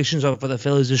expectations are for the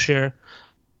Phillies this year.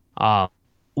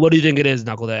 What do you think it is,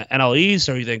 Knuckle? The NL East,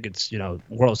 or you think it's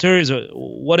World Series? Or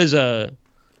what is a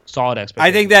solid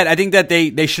expectation? I think that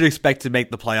they should expect to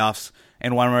make the playoffs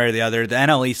in one way or the other. The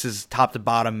NL East is top to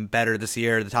bottom better this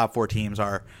year. The top 4 teams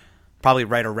are probably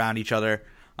right around each other.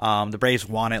 The Braves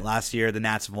won it last year. The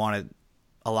Nats have won it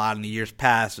a lot in the years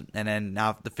past, and then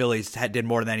now the Phillies did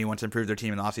more than anyone to improve their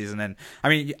team in the offseason. And I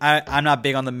mean, I'm not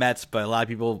big on the Mets, but a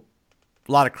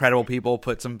lot of credible people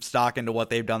put some stock into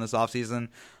what they've done this offseason.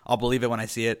 I'll believe it when I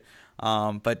see it.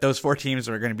 But those 4 teams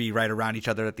are going to be right around each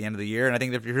other at the end of the year. And I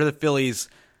think if you're the Phillies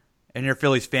and you're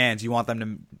Phillies fans, you want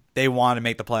them they want to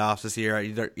make the playoffs this year,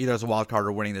 either as a wild card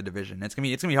or winning the division. It's gonna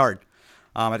be hard.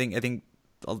 I think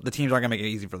the teams aren't gonna make it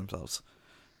easy for themselves.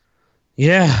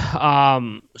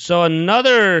 Yeah. So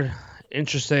another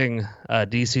interesting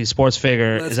DC sports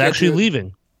figure is actually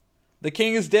leaving. The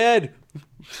king is dead.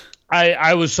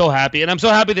 I was so happy, and I'm so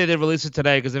happy they did release it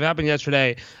today, because if it happened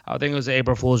yesterday, I would think it was an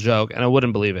April Fool's joke, and I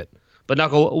wouldn't believe it. But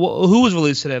Knuckle, who was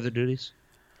released today of their duties?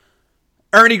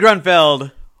 Ernie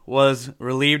Grunfeld was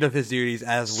relieved of his duties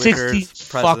as Wizards 16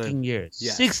 president. fucking years.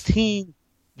 Yes. 16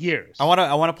 years. I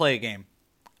want to play a game.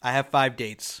 I have 5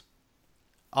 dates.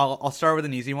 I'll start with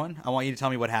an easy one. I want you to tell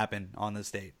me what happened on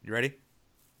this date. You ready?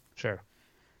 Sure.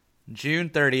 June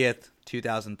 30th,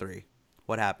 2003.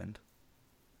 What happened?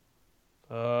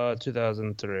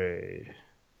 2003.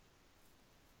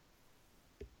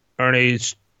 Ernie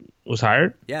was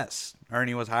hired? Yes,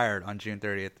 Ernie was hired on June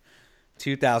 30th,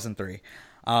 2003.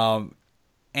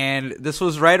 And this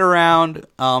was right around,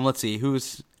 let's see,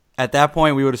 at that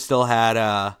point we would have still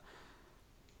had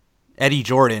Eddie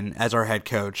Jordan as our head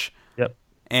coach. Yep.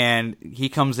 And he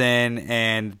comes in,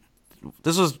 and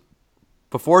this was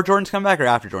before Jordan's comeback or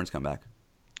after Jordan's comeback?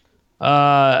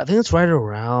 I think it's right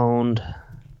around,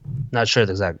 not sure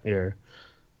the exact year.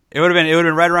 It would have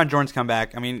been right around Jordan's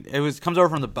comeback. I mean, comes over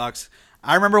from the Bucks.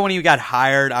 I remember when he got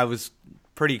hired, I was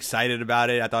pretty excited about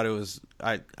it. I thought it was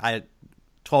I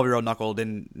 12-year-old Knuckle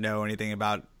didn't know anything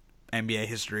about NBA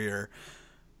history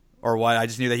or what. I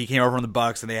just knew that he came over from the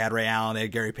Bucks and they had Ray Allen, they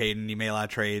had Gary Payton. He made a lot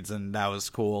of trades, and that was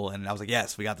cool. And I was like,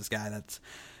 yes, we got this guy that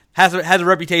has a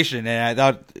reputation. And I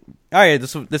thought, all right,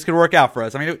 this could work out for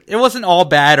us. I mean, it wasn't all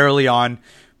bad early on.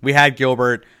 We had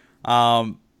Gilbert.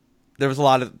 There was a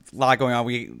lot going on.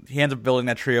 He ends up building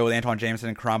that trio with Antoine Jameson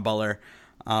and Caron Butler.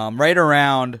 Right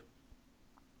around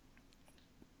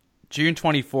June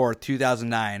 24th,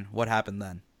 2009. What happened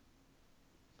then?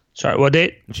 Sorry, what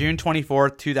date? June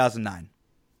 24th, 2009.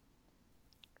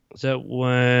 Is that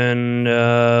when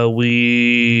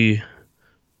we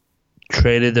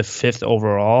traded the 5th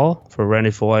overall for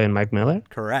Randy Foye and Mike Miller?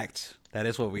 Correct. That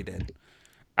is what we did.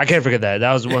 I can't forget that.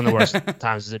 That was one of the worst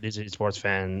times as a DC sports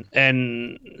fan.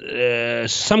 And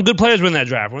some good players were in that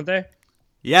draft, weren't they?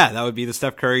 Yeah, that would be the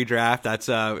Steph Curry draft. That's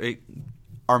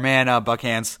our man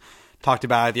Buckhants talked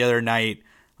about it the other night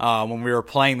when we were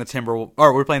playing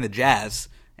the Jazz,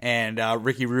 and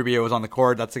Ricky Rubio was on the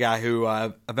court. That's the guy who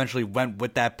eventually went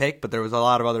with that pick, but there was a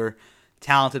lot of other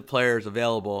talented players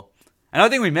available. Another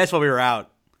thing we missed while we were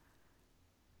out,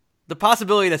 the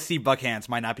possibility that Steve Buckhants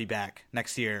might not be back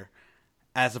next year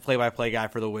as the play-by-play guy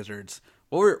for the Wizards.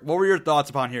 What were your thoughts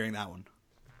upon hearing that one?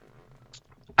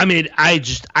 I mean, I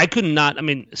could not. I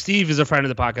mean, Steve is a friend of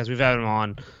the podcast. We've had him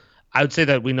on. I would say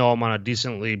that we know him on a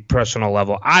decently personal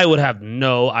level. I would have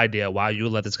no idea why you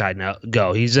would let this guy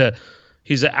go. He's an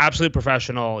absolute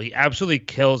professional. He absolutely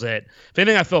kills it. If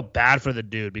anything, I feel bad for the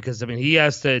dude because, I mean, he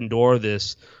has to endure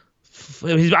this. I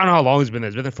don't know how long he's been there.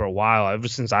 He's been there for a while, ever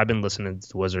since I've been listening to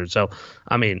the Wizards. So,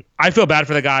 I mean, I feel bad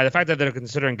for the guy. The fact that they're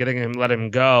considering let him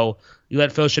go. You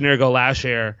let Phil Chenier go last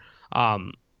year.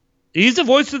 He's the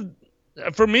voice of,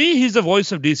 for me, he's the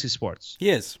voice of DC sports. He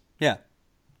is, yeah.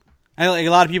 I know, like, a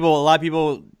lot of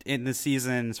people in this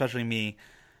season, especially me,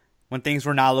 when things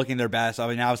were not looking their best, I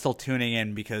mean, I was still tuning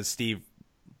in because Steve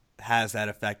has that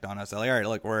effect on us. So, like, all right,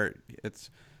 look,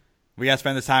 we gotta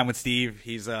spend this time with Steve.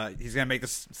 He's gonna make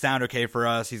this sound okay for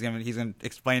us. He's gonna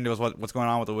explain to us what's going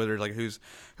on with the Wizards, like who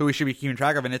we should be keeping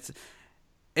track of, and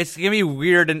it's gonna be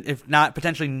weird and if not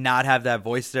potentially not have that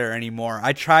voice there anymore.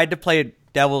 I tried to play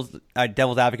devil's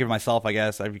advocate for myself. I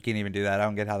guess I can't even do that. I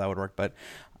don't get how that would work, but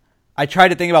I tried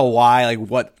to think about why, like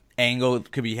what angle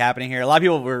could be happening here. A lot of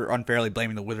people were unfairly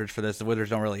blaming the Wizards for this. The Wizards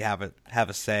don't really have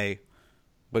a say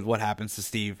with what happens to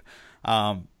Steve.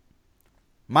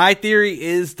 My theory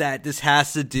is that this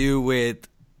has to do with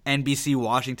NBC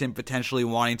Washington potentially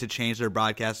wanting to change their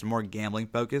broadcast to more gambling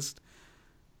focused.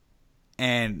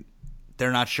 And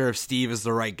they're not sure if Steve is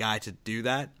the right guy to do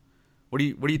that. What do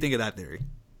you think of that theory?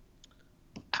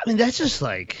 I mean, that's just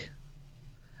like,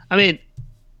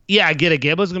 yeah, I get it.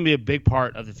 Gambling's going to be a big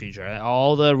part of the future.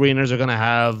 All the arenas are going to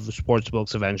have sports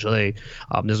books eventually.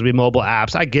 There's going to be mobile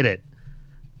apps. I get it.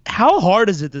 How hard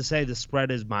is it to say the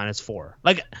spread is -4?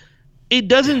 Like, it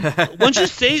doesn't. Once you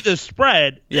say the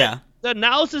spread, yeah, the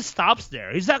analysis stops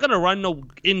there. He's not going to run no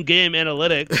in-game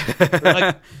analytics.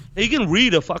 Like, he can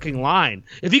read a fucking line.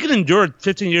 If he can endure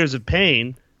 15 years of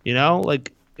pain,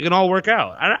 like, it can all work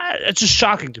out. It's just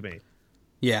shocking to me.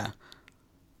 Yeah.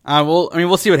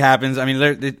 We'll see what happens. I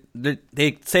mean,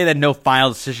 they say that no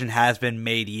final decision has been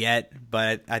made yet,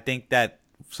 but I think that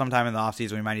sometime in the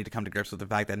offseason we might need to come to grips with the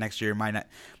fact that next year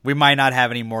we might not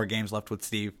have any more games left with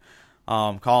Steve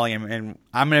calling him, and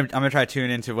I'm gonna try to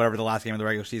tune into whatever the last game of the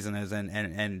regular season is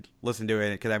and listen to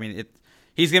it, because I mean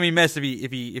he's gonna be missed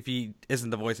if he isn't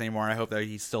the voice anymore. I hope that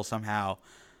he's still somehow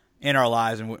in our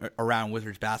lives and around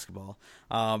Wizards basketball.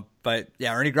 But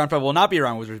yeah, Ernie Grunfeld will not be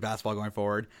around Wizards basketball going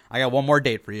forward. I got one more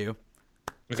date for you.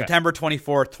 Okay. September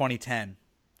 24th, 2010.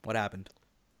 What happened?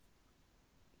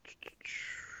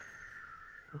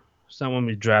 It's not when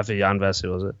we drafted Jan Vesely,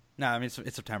 was it? No, I mean,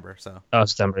 it's September. So. Oh,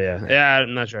 September, yeah. Yeah,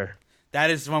 I'm not sure. That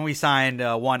is when we signed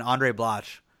one Andre Bloch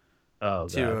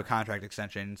to a contract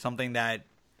extension. Something that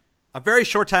a very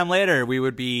short time later we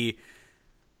would be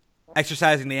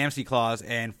exercising the amnesty clause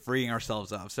and freeing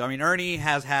ourselves up. So, I mean, Ernie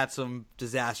has had some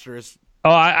disastrous... Oh,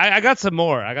 I got some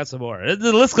more.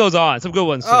 The list goes on. Some good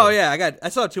ones, too. Oh, yeah. I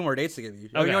still have 2 more dates to give you.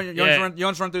 Okay. You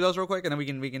want to run through those real quick? And then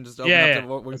we can just open up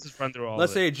to... Let's just run through all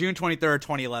Let's say June 23rd,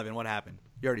 2011. What happened?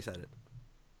 You already said it.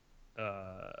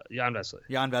 Jan Vesely.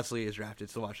 Jan Vesely is drafted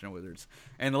to the Washington Wizards.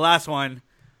 And the last one,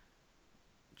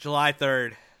 July 3rd,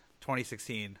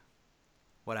 2016.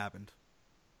 What happened?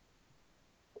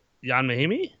 Jan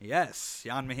Mahimi? Yes.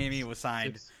 Jan Mahimi was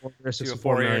signed to a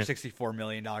 4-year, $64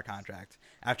 million contract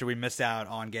after we missed out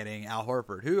on getting Al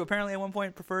Horford, who apparently at one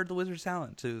point preferred the Wizards'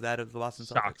 talent to that of the Boston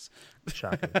Celtics.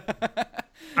 Shocking.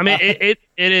 I mean, it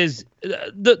is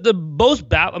the most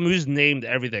we just named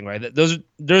everything, right?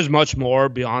 There's much more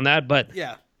beyond that, but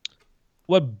yeah.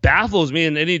 What baffles me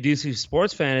and any DC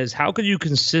sports fan is how could you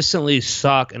consistently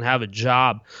suck and have a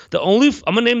job? I'm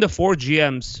gonna name the 4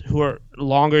 GMs who are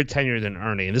longer tenured than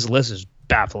Ernie, and this list is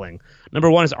baffling. Number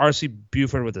 1 is R.C.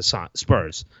 Buford with the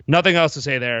Spurs. Nothing else to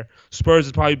say there. Spurs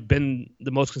has probably been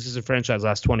the most consistent franchise the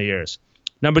last 20 years.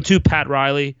 Number 2, Pat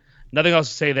Riley. Nothing else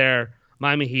to say there.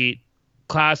 Miami Heat,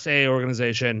 Class A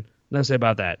organization. Nothing to say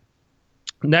about that.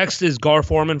 Next is Gar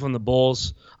Forman from the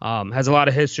Bulls. Has a lot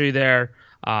of history there.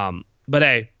 But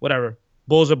hey, whatever.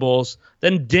 Bulls are Bulls.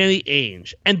 Then Danny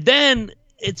Ainge. And then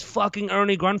it's fucking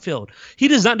Ernie Grunfeld. He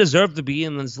does not deserve to be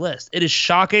in this list. It is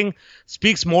shocking.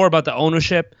 Speaks more about the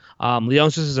ownership.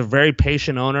 Leonsis is a very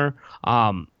patient owner.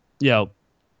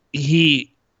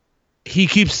 He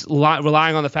keeps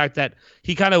relying on the fact that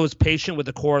he kind of was patient with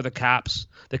the core of the Caps.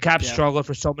 The Caps struggled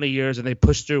for so many years, and they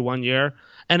pushed through 1 year.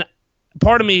 And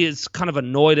part of me is kind of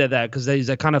annoyed at that because he's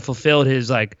kind of fulfilled his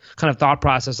kind of thought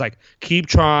process, keep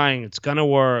trying, it's gonna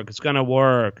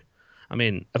work. I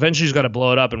mean, eventually he's got to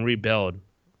blow it up and rebuild.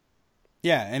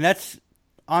 Yeah, and that's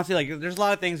honestly there's a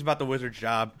lot of things about the Wizards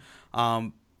job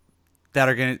that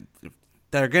are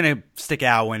gonna stick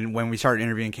out when we start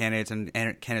interviewing candidates and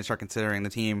candidates start considering the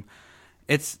team.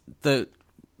 It's the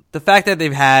fact that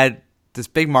they've had this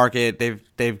big market,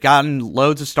 they've gotten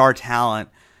loads of star talent,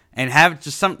 and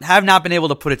have not been able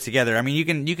to put it together. I mean,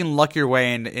 you can luck your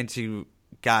way into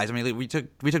guys. I mean, we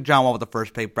took John Wall with the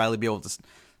first pick, Bradley Beal with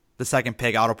the second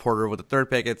pick, Otto Porter with the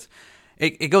third pick.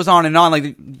 It goes on and on.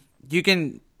 Like you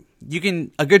can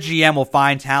a good GM will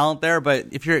find talent there, but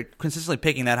if you're consistently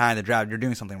picking that high in the draft, you're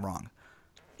doing something wrong.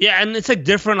 Yeah, and it's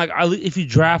different. If you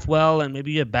draft well and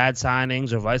maybe you have bad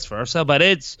signings or vice versa, but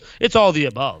it's all the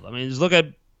above. I mean, just look at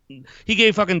he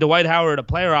gave fucking Dwight Howard a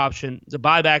player option to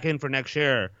buy back in for next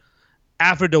year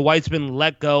after Dwight's been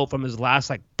let go from his last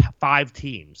 5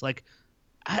 teams.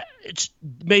 It's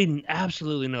made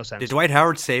absolutely no sense. Did Dwight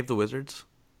Howard save the Wizards?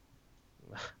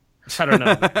 I don't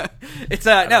know.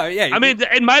 I mean,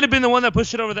 it might have been the one that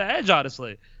pushed it over the edge,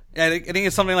 honestly. Yeah, I think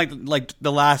it's something like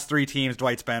the last 3 teams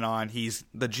Dwight's been on.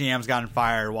 The GM's gotten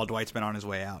fired while Dwight's been on his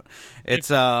way out.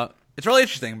 It's really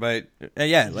interesting, but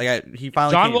he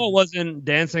finally. John Wall wasn't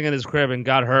dancing in his crib and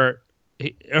got hurt.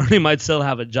 Ernie might still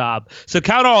have a job. So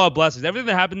count all our blessings. Everything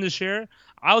that happened this year,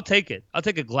 I'll take it. I'll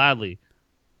take it gladly.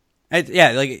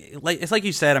 It's like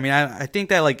you said. I mean, I think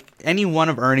that like any one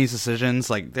of Ernie's decisions,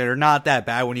 like they're not that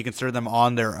bad when you consider them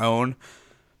on their own.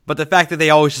 But the fact that they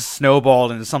always just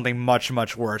snowballed into something much,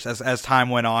 much worse as time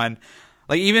went on,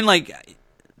 like even like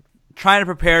trying to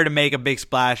prepare to make a big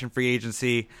splash in free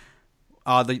agency,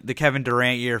 the Kevin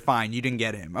Durant year, fine, you didn't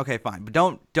get him, okay, fine, but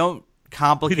don't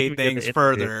complicate things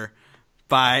further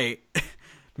by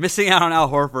missing out on Al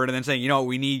Horford and then saying, you know what,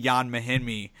 we need Jan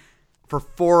Mahinmi for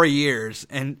 4 years,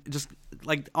 and just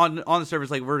like on the surface,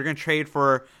 like we're gonna trade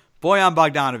for Bojan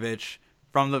Bogdanovic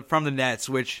from the Nets,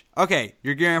 which okay,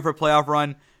 you're gearing up for a playoff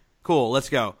run, cool, let's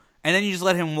go, and then you just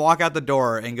let him walk out the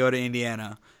door and go to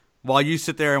Indiana, while you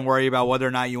sit there and worry about whether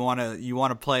or not you want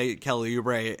to play Kelly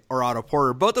Oubre or Otto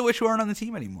Porter, both of which who aren't on the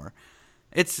team anymore.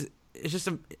 It's just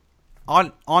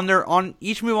on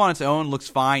each move on its own looks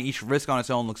fine, each risk on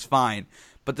its own looks fine.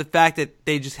 But the fact that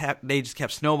they just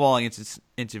kept snowballing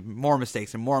into more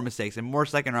mistakes and more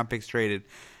second round picks traded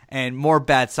and more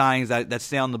bad signings that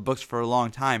stay on the books for a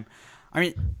long time. I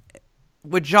mean,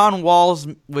 with John Wall's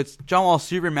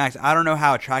Supermax, I don't know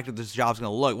how attractive this job's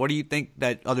going to look. What do you think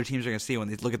that other teams are going to see when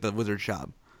they look at the Wizards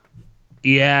job?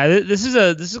 Yeah, this is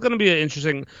going to be an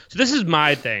interesting. So this is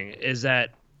my thing, is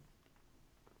that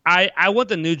I want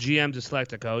the new GM to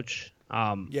select a coach.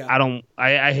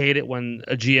 I hate it when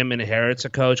a GM inherits a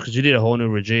coach because you need a whole new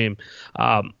regime.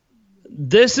 We're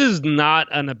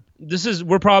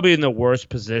probably in the worst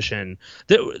position.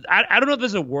 I don't know if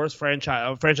there's a worse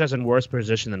franchise in worse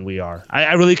position than we are.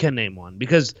 I really can't name one,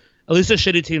 because at least the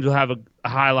shitty teams will have a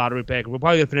high lottery pick. We're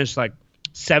probably going to finish like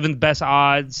 7th best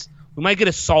odds. We might get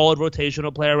a solid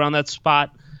rotational player around that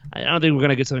spot. I don't think we're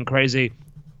going to get something crazy.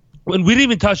 When we didn't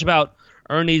even touch about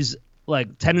Ernie's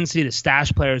like tendency to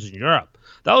stash players in Europe.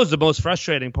 That was the most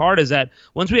frustrating part, is that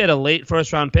once we had a late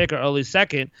first round pick or early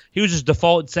second, he would just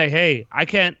default and say, hey, I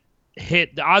can't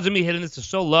hit. The odds of me hitting this are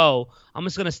so low, I'm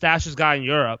just going to stash this guy in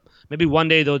Europe. Maybe one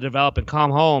day they'll develop and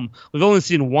come home. We've only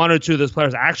seen one or two of those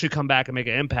players actually come back and make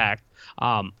an impact.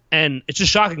 And it's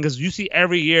just shocking because you see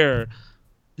every year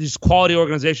these quality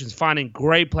organizations finding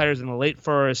great players in the late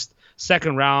first,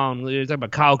 second round. You're talking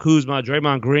about Kyle Kuzma,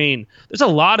 Draymond Green. There's a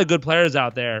lot of good players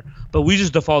out there, but we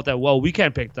just default that, well, we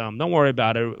can't pick them. Don't worry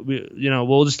about it.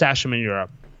 We'll just stash them in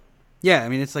Europe. Yeah, I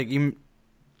mean, it's like you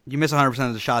miss 100%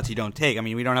 of the shots you don't take. I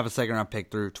mean, we don't have a second round pick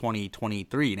through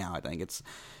 2023 now. I think it's.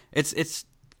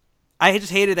 I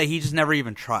just hated that he just never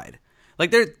even tried.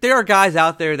 Like there are guys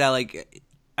out there that, like,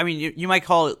 I mean, you might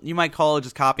call it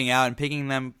just copying out and picking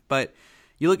them, but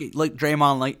you look at like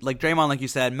Draymond, like you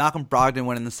said, Malcolm Brogdon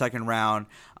went in the second round.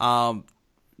 The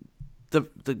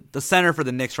center for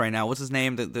the Knicks right now, what's his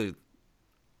name?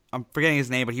 I'm forgetting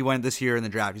his name, but he went this year in the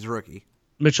draft. He's a rookie.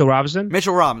 Mitchell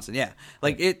Robinson, yeah.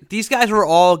 Like these guys were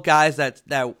all guys that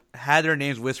had their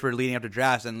names whispered leading up to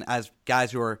drafts, and as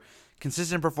guys who are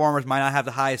consistent performers, might not have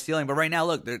the highest ceiling, but right now,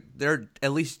 look, they're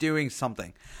at least doing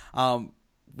something.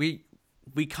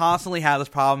 We constantly had this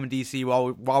problem in DC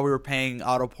while we were paying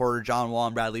Otto Porter, John Wall,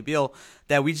 and Bradley Beal,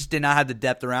 that we just did not have the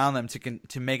depth around them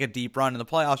to make a deep run in the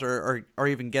playoffs or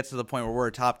even get to the point where we're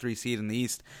a top 3 seed in the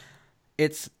East.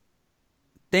 It's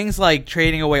things like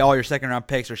trading away all your second round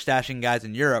picks or stashing guys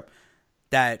in Europe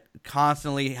that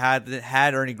constantly had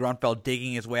Ernie Grunfeld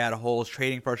digging his way out of holes,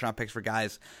 trading first round picks for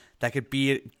guys that could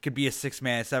be a 6th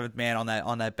man, 7th man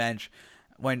on that bench.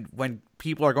 When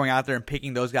people are going out there and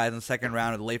picking those guys in the second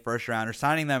round or the late first round or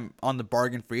signing them on the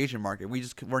bargain free agent market,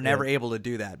 we're never able to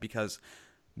do that because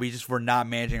we just were not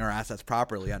managing our assets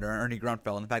properly under Ernie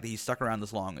Grunfeld, and the fact that he stuck around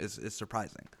this long is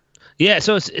surprising. Yeah,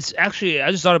 so it's actually, I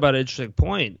just thought about an interesting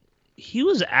point. He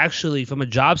was actually, from a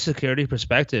job security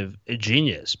perspective, a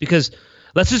genius, because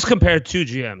let's just compare two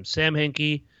GMs, Sam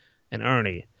Hinkie and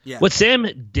Ernie. Yeah. What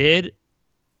Sam did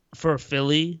for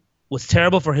Philly was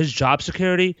terrible for his job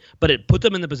security, but it put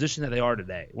them in the position that they are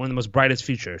today, one of the most brightest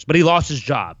futures. But he lost his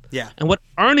job. Yeah. And what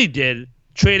Ernie did,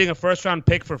 trading a first-round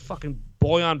pick for fucking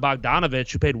Bojan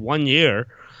Bogdanovic, who paid 1 year,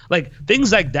 like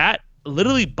things like that,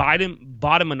 literally bought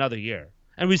him another year.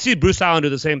 And we see Bruce Allen do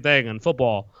the same thing in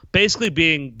football, basically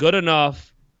being good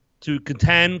enough to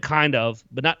contend, kind of,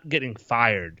 but not getting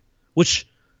fired, which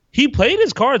he played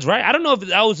his cards right. I don't know if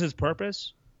that was his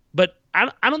purpose, but I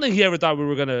don't think he ever thought we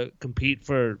were going to compete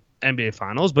for NBA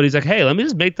Finals, but he's like, hey, let me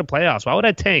just make the playoffs. Why would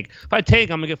I tank? If I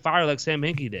tank, I'm going to get fired like Sam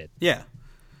Hinkie did. Yeah.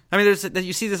 I mean,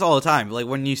 you see this all the time. Like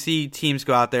when you see teams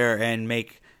go out there and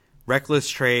make reckless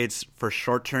trades for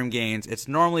short-term gains, it's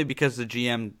normally because the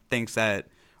GM thinks that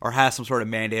or has some sort of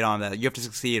mandate on that you have to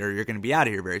succeed or you're going to be out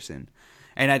of here very soon.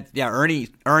 And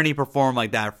Ernie performed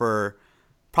like that for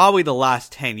probably the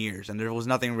last 10 years, and there was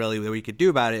nothing really that we could do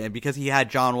about it. And because he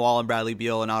had John Wall and Bradley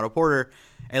Beal and Otto Porter,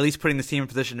 at least putting the team in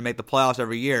position to make the playoffs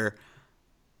every year,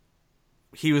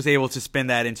 he was able to spin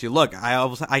that into, look,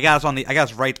 I got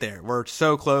us right there. We're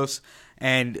so close,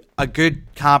 and a good,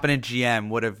 competent GM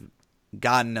would have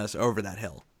gotten us over that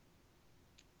hill.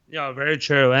 Yeah, very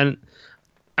true. And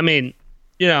I mean,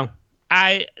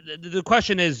 the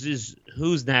question is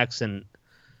who's next, and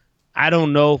I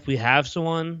don't know if we have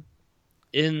someone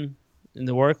in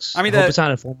the works. I mean, hope it's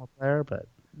not a former player, but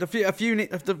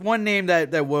the one name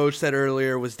that Woj said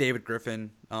earlier was David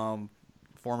Griffin,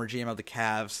 former GM of the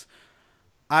Cavs.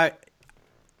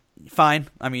 Fine.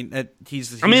 I mean,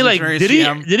 he's like, did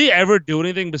he ever do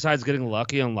anything besides getting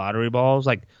lucky on lottery balls?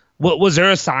 Like, what was there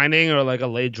a signing or like a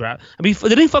late draft? I mean,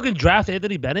 did he fucking draft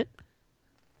Anthony Bennett?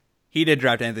 He did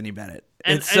draft Anthony Bennett,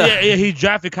 and he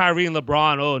drafted Kyrie and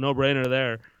LeBron. Oh, no brainer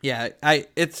there. Yeah,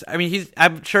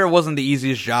 I'm sure it wasn't the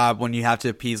easiest job when you have to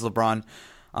appease LeBron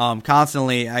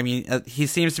constantly. I mean, he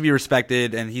seems to be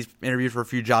respected, and he's interviewed for a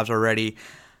few jobs already.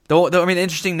 Though I mean, the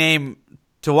interesting name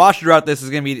to watch throughout this is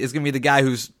gonna be the guy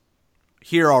who's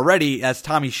here already as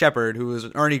Tommy Shepard, who is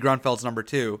Ernie Grunfeld's number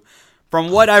 2. From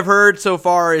what I've heard so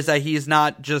far is that he's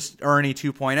not just Ernie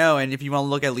 2.0, and if you want to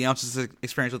look at Leonsis'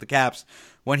 experience with the Caps,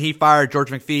 when he fired George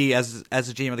McPhee as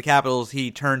the GM of the Capitals,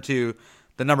 he turned to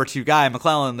the number 2 guy,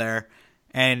 McClellan, there,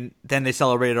 and then they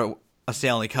celebrated a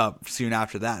Stanley Cup soon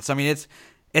after that. So I mean,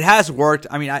 it has worked.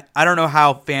 I mean, I don't know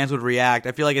how fans would react.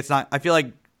 I feel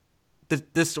like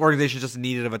this organization just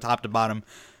needed of a top to bottom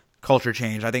culture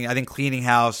change. I think cleaning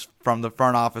house from the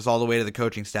front office all the way to the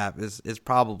coaching staff is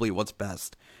probably what's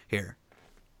best here.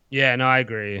 Yeah, no, I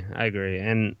agree,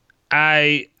 and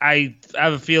I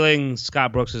have a feeling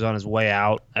Scott Brooks is on his way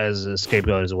out as a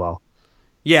scapegoat as well.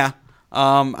 Yeah,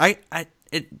 I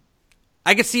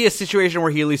could see a situation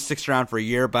where he at least sticks around for a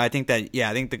year, but I think the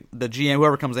GM,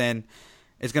 whoever comes in,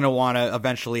 is going to want to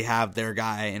eventually have their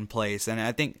guy in place. And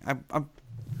I think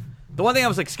the one thing I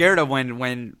was like scared of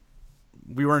when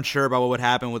we weren't sure about what would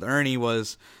happen with Ernie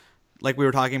was, like we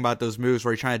were talking about those moves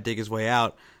where he's trying to dig his way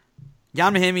out.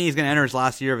 Jan Mahimi is going to enter his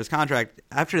last year of his contract.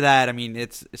 After that, I mean,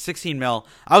 it's $16 million.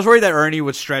 I was worried that Ernie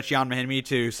would stretch Jan Mahimi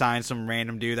to sign some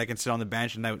random dude that can sit on the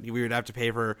bench, and that we would have to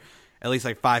pay for at least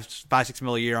like $5-6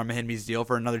 million a year on Mahimi's deal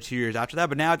for another 2 years after that.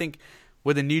 But now I think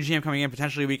with a new GM coming in,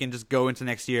 potentially we can just go into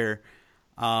next year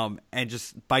and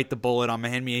just bite the bullet on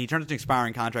Mahimi. And he turns into an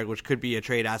expiring contract, which could be a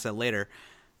trade asset later.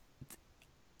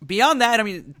 Beyond that, I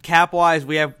mean, cap-wise,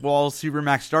 we have Wall's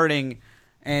Supermax starting,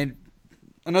 and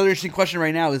another interesting question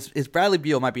right now is Bradley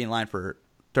Beal might be in line for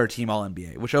third-team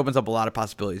All-NBA, which opens up a lot of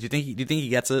possibilities. Do you think he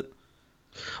gets it?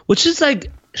 Which is,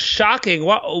 like, shocking.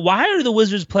 Why are the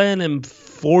Wizards playing him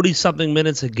 40-something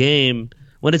minutes a game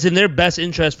when it's in their best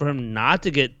interest for him not to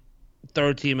get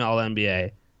third-team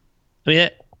All-NBA?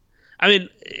 I mean,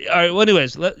 all right. Well,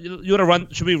 anyways, you want to run?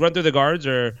 Should we run through the guards,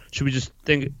 or should we just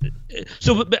think?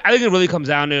 So, I think it really comes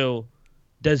down to,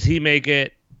 does he make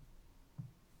it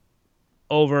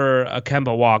over a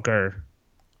Kemba Walker,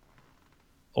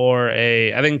 or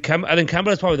I think Kemba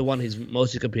is probably the one he's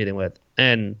mostly competing with,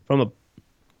 and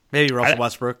maybe Russell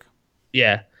Westbrook.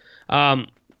 Yeah, but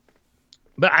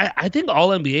I think All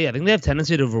NBA. I think they have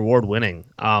tendency to reward winning.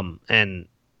 And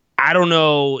I don't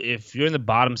know if you're in the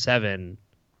bottom 7.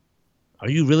 Are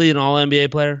you really an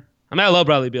All-NBA player? I mean, I love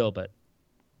Bradley Beal, but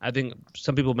I think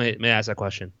some people may ask that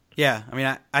question. Yeah, I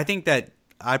mean, I think that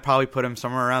I'd probably put him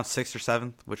somewhere around 6th or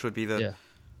 7th, which would be right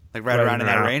around in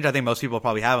that range. I think most people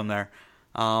probably have him there.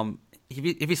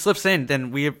 If he slips in,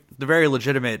 then we have the very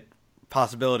legitimate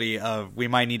possibility of we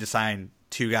might need to sign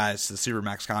 2 guys to the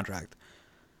Supermax contract.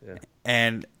 Yeah.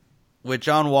 And with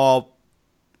John Wall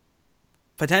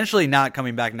potentially not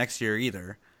coming back next year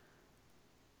either,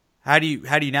 How do you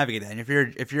navigate that? And if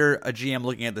you're a GM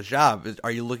looking at this job,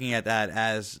 are you looking at that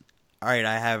as, all right,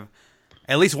 I have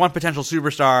at least one potential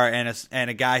superstar and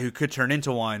a guy who could turn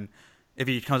into one if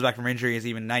he comes back from injury is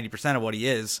even 90% of what he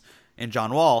is in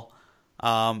John Wall,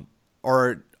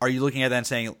 or are you looking at that and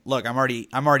saying, look, I'm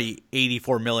already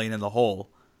 $84 million in the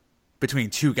hole between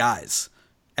 2 guys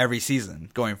every season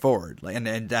going forward,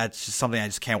 and that's just something I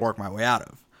just can't work my way out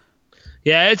of.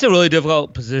 Yeah, it's a really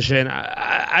difficult position.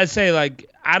 I'd say, like,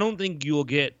 I don't think you will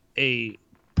get a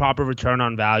proper return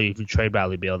on value if you trade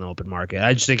Bradley Beal in the open market.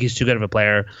 I just think he's too good of a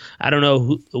player. I don't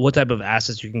know what type of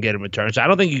assets you can get in return. So I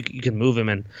don't think you can move him.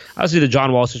 And obviously the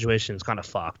John Wall situation is kind of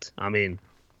fucked. I mean,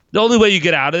 the only way you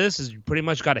get out of this is you pretty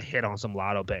much got to hit on some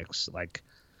lotto picks. Like,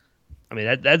 I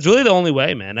mean, that's really the only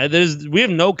way, man. We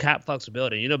have no cap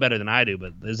flexibility. You know better than I do,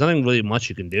 but there's nothing really much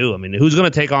you can do. I mean, who's going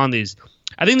to take on these?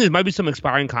 I think there might be some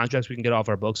expiring contracts we can get off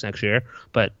our books next year,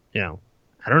 but,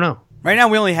 I don't know. Right now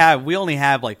we only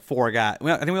have like 4 guys.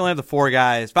 I think we only have the 5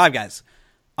 guys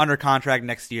under contract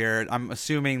next year. I'm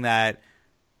assuming that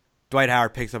Dwight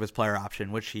Howard picks up his player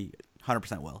option, which he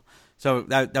 100% will. So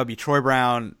that would be Troy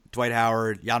Brown, Dwight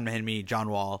Howard, Jan Mahinmi, John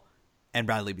Wall, and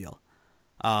Bradley Beal.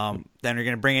 Then you're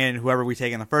going to bring in whoever we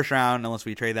take in the first round, unless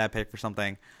we trade that pick for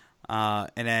something. And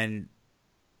then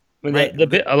one of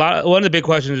the big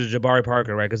questions is Jabari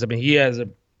Parker, right? Because he has a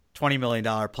 $20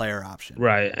 million player option,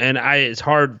 right? And it's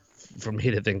hard for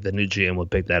me to think the new GM would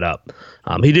pick that up.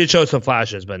 He did show some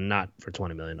flashes, but not for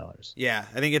 $20 million. Yeah,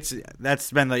 I think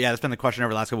that's been the question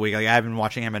over the last couple of weeks. Like, I haven't been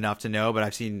watching him enough to know, but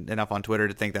I've seen enough on Twitter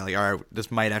to think that, like, all right, this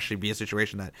might actually be a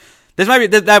situation that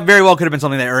very well could have been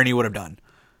something that Ernie would have done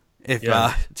if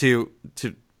to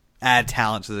add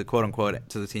talent to the quote unquote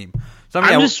to the team. So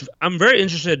I'm very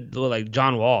interested with, like,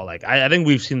 John Wall. Like, I think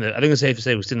I think it's safe to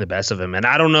say we've seen the best of him, and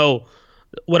I don't know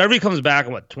whatever he comes back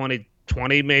in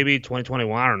 2020 maybe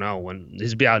 2021. I don't know when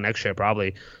he's be out next year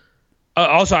probably.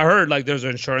 Also, I heard like there's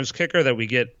an insurance kicker that we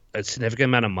get a significant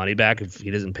amount of money back if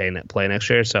he doesn't play next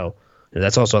year. So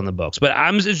that's also on the books. But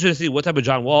I'm just interested to see what type of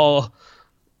John Wall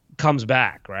comes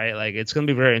back. Right, like it's going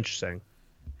to be very interesting.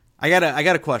 I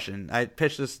got a question. I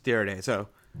pitched this the other day. So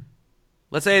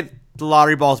let's say the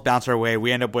lottery balls bounce our way.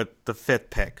 We end up with the 5th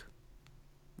pick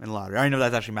in the lottery. I don't even know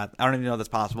if that's actually math. I don't even know if that's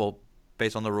possible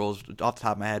based on the rules off the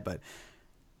top of my head. But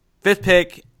 5th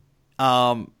pick,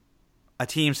 a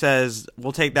team says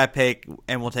we'll take that pick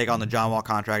and we'll take on the John Wall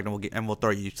contract and we'll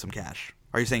throw you some cash.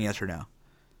 Are you saying yes or no?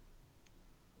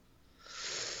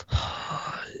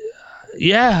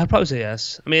 Yeah, I'd probably say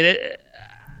yes. I mean,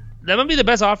 that might be the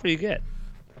best offer you get.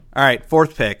 All right,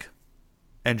 4th pick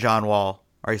and John Wall.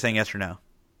 Are you saying yes or no?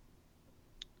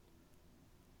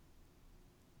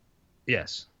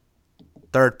 Yes.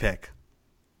 3rd pick.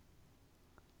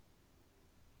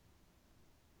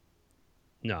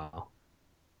 No.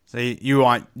 So you would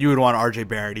want RJ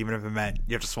Barrett, even if it meant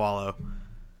you have to swallow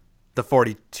the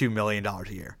 $42 million a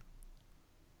year.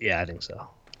 Yeah, I think so.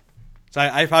 So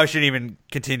I probably shouldn't even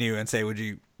continue and say would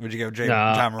you go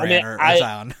John Moran or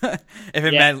Zion if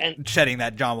it meant shedding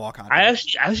that John Wall contract.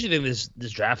 I actually think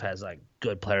this draft has like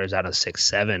good players out of 6,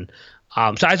 7. So I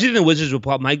actually think the Wizards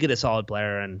might get a solid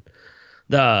player, and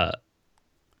the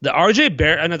RJ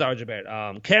Barrett, not the RJ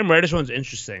Barrett, Cam Reddish one's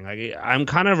interesting. Like I'm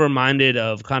kind of reminded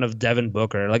of kind of Devin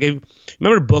Booker. Like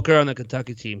remember Booker on the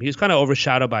Kentucky team? He was kind of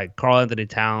overshadowed by Karl Anthony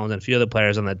Towns and a few other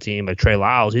players on that team, like Trey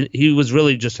Lyles. He was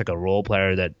really just like a role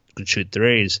player that could shoot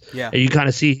threes. Yeah. And you kind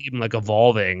of see him like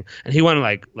evolving, and he went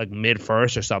like mid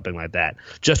first or something like that,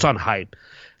 just on hype.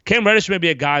 Cam Reddish may be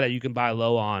a guy that you can buy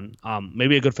low on.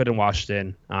 Maybe a good fit in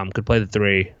Washington. Could play the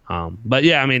 3. But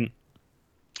yeah, I mean.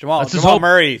 Jamal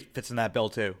Murray fits in that bill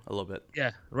too a little bit.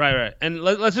 Yeah, right. And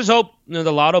let's just hope the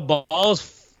lotto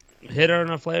balls hit her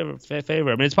in our favor. I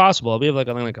mean, it's possible. We have like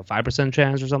a 5%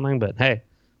 chance or something, but hey,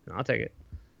 I'll take it.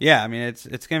 Yeah, I mean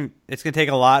it's gonna take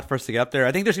a lot for us to get up there.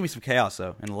 I think there's gonna be some chaos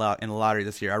though in the lottery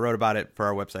this year. I wrote about it for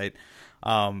our website.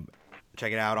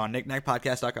 Check it out on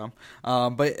nicknackpodcast.com.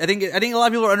 But I think a lot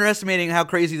of people are underestimating how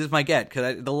crazy this might get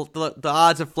because the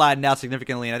odds have flattened out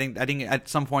significantly, and I think at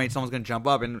some point someone's gonna jump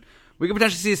up and. We could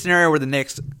potentially see a scenario where the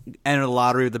Knicks enter the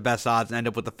lottery with the best odds and end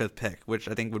up with the 5th pick, which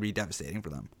I think would be devastating for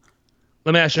them.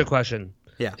 Let me ask you a question.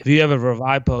 Yeah. If you have a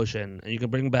revive potion and you can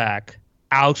bring back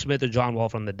Alex Smith or John Wall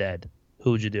from the dead,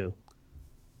 who would you do?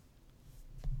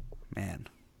 Man.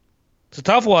 It's a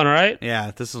tough one, right? Yeah,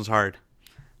 this one's hard.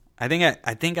 I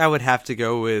think I would have to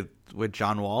go with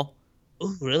John Wall.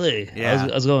 Oh, really? Yeah.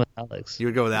 I was going with Alex. You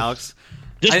would go with Alex?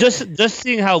 Just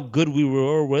seeing how good we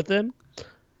were with him.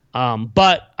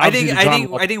 But I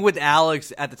think with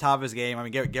Alex at the top of his game, I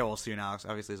mean, get well soon, Alex.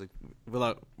 Obviously, it's like we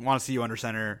want to see you under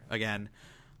center again.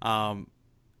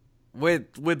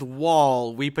 With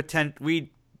Wall,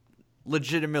 we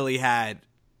legitimately had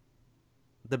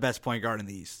the best point guard in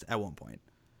the East at one point.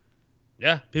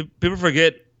 Yeah, people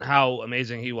forget how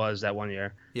amazing he was that one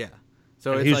year. Yeah,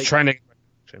 so he was trying to.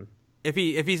 If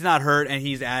he's not hurt and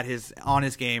he's on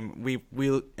his game,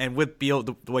 we and with Beal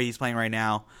the way he's playing right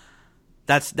now.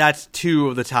 That's 2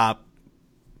 of the top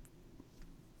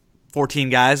 14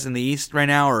 guys in the East right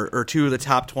now, or 2 of the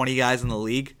top 20 guys in the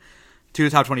league, 2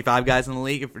 of the top 25 guys in the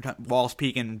league. If Wall's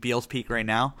peak and Beal's peak right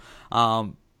now,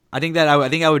 I think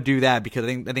I would do that because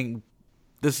I think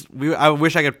I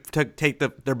wish I could take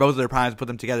their both of their primes and put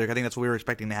them together. I think that's what we were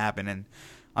expecting to happen, and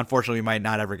unfortunately, we might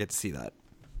not ever get to see that.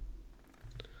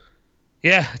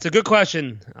 Yeah, it's a good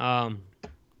question.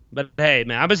 But hey,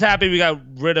 man, I'm just happy we got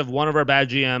rid of one of our bad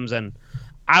GMs, and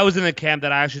I was in the camp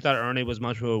that I actually thought Ernie was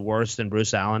much worse than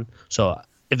Bruce Allen. So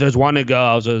if there's one to go,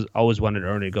 I always wanted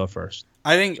Ernie to go first.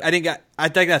 I think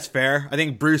that's fair. I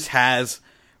think Bruce has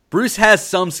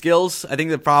some skills. I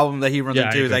think the problem that he runs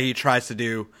into is that he tries to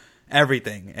do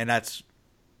everything, and that's.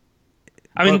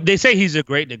 I mean, they say he's a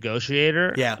great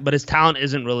negotiator. Yeah. But his talent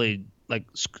isn't really like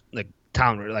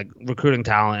talent, like recruiting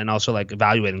talent and also like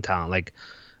evaluating talent. Like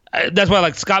that's why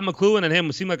like Scott McLuhan and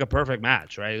him seem like a perfect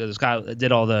match, right? Because Scott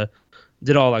did all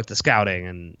like the scouting,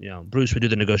 and Bruce would do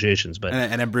the negotiations. But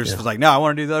and then Bruce was like, "No, I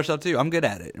want to do the other stuff too. I'm good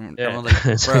at it." And I'm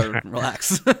like, "Bro,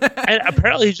 relax." And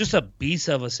apparently he's just a beast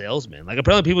of a salesman. Like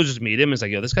apparently people just meet him and it's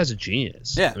like, "Yo, this guy's a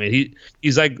genius." Yeah. I mean,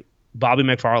 he's like Bobby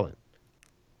McFarland.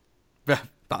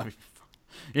 Bobby.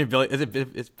 Yeah, Billy.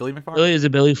 It's Billy McFarland? Billy, is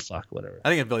it Billy? Fuck, whatever. I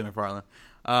think it's Billy McFarland.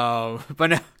 But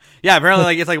no, yeah, apparently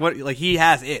like it's like what like he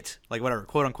has it, like whatever,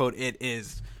 quote unquote it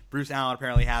is. Bruce Allen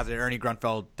apparently has it. Ernie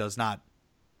Grunfeld does not,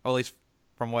 or at least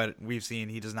from what we've seen,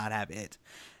 he does not have it.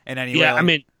 And anyway, yeah, like, I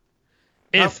mean,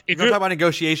 if you want to talk about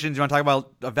negotiations, you want to talk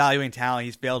about evaluating talent,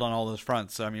 he's failed on all those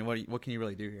fronts. So I mean, what can you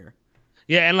really do here?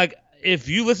 Yeah, and like if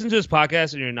you listen to this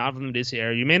podcast and you're not from the DC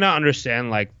area, you may not understand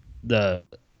like the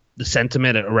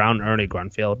sentiment around Ernie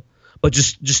Grunfeld. But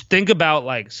just think about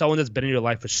like someone that's been in your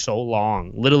life for so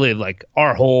long, literally like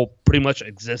our whole pretty much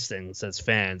existence as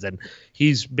fans, and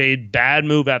he's made bad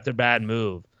move after bad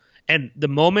move. And the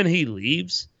moment he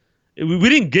leaves, we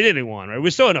didn't get anyone, right? We're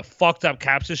still in a fucked up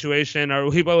cap situation, or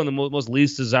we're one of the most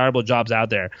least desirable jobs out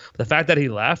there. But the fact that he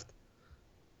left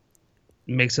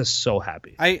makes us so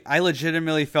happy. I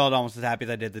legitimately felt almost as happy as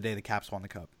I did the day the Caps won the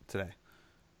Cup today.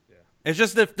 Yeah, it's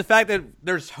just the fact that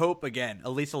there's hope again,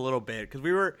 at least a little bit, because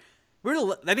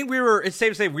I think it's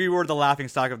safe to say we were the laughing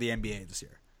stock of the NBA this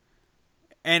year.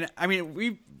 And I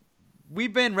mean,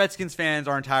 we've been Redskins fans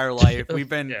our entire life. We've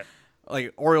been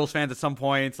like Orioles fans at some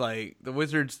points. Like the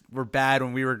Wizards were bad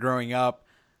when we were growing up.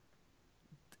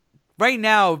 Right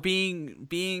now,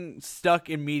 being stuck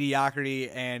in mediocrity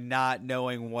and not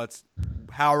knowing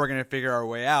how we're going to figure our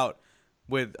way out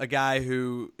with a guy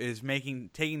who is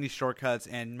taking these shortcuts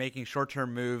and making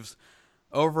short-term moves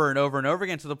over and over and over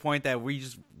again, to the point that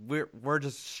we're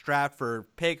just strapped for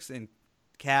picks and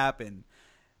cap and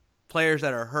players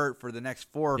that are hurt for the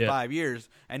next 4 or 5 years,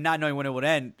 and not knowing when it would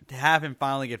end, to have him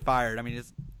finally get fired. I mean,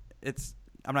 it's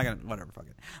I'm not gonna whatever fuck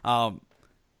it. I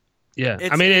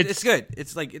mean it's good.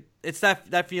 It's like it's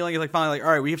that feeling is like finally like,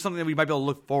 all right, we have something that we might be able to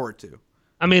look forward to.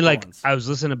 I mean, like, I was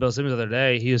listening to Bill Simmons the other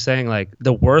day. He was saying, like,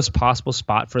 the worst possible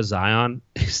spot for Zion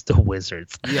is the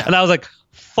Wizards. Yeah. And I was like,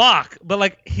 fuck. But,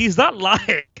 like, he's not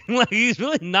lying. Like, he's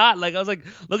really not. Like, I was, like,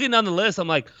 looking down the list. I'm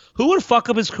like, who would fuck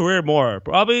up his career more?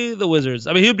 Probably the Wizards.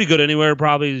 I mean, he'd be good anywhere.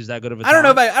 Probably he's that good of a talent. I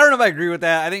don't know if I agree with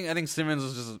that. I think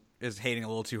Simmons is hating a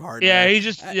little too hard. Yeah, he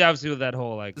just, obviously with that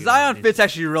whole, like. Zion fits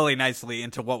actually really nicely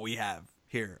into what we have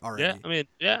here already. I mean,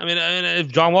 if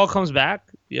John Wall comes back,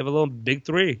 you have a little big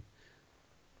three.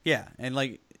 Yeah, and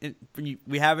like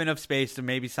we have enough space to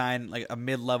maybe sign like a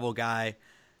mid-level guy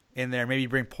in there. Maybe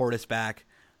bring Portis back.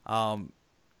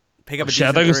 Pick up.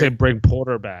 I thought you were say bring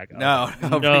Porter back. No,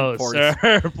 no,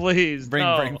 sir, please bring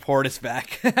Portis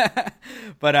back.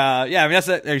 But yeah, I mean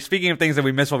that's speaking of things that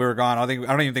we missed while we were gone. I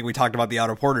don't even think we talked about the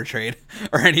Otto Porter trade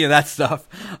or any of that stuff.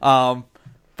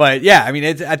 But yeah, I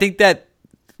mean I think that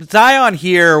Zion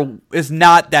here is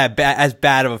not that as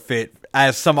bad of a fit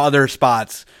as some other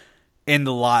spots in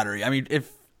the lottery. I mean,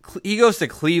 if he goes to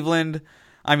Cleveland,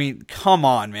 I mean, come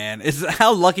on, man.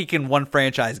 How lucky can one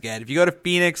franchise get? If you go to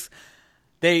Phoenix,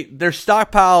 they're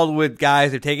stockpiled with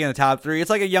guys they've taken in the top 3. It's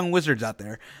like a young Wizards out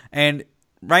there. And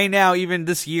right now, even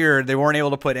this year, they weren't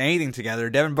able to put anything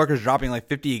together. Devin Booker's dropping like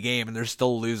 50 a game, and they're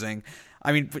still losing.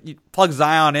 I mean, you plug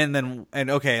Zion in, and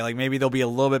okay, like maybe they'll be a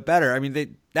little bit better. I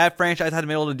mean, that franchise hasn't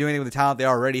been able to do anything with the talent they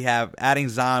already have. Adding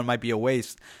Zion might be a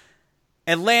waste.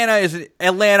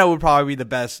 Atlanta would probably be the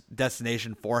best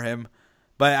destination for him,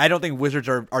 but I don't think Wizards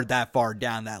are that far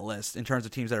down that list in terms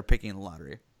of teams that are picking in the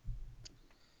lottery.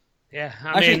 Yeah,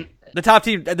 I mean the top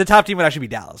team would actually be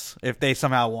Dallas if they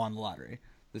somehow won the lottery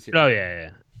this year. Oh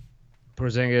yeah.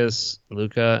 Porzingis,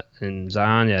 Luka, and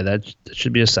Zion. Yeah, that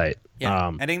should be a sight.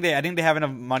 Yeah, I think they have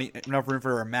enough room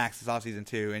for a max this offseason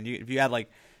too. And if you add like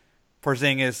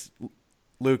Porzingis,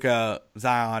 Luka,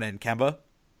 Zion, and Kemba.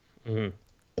 Mm-hmm.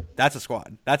 That's a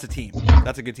squad. That's a team.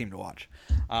 That's a good team to watch.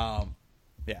 Yeah.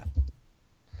 Yeah.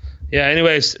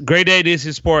 Anyways, great day,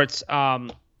 DC Sports.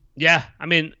 Yeah. I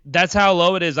mean, that's how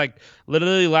low it is. Like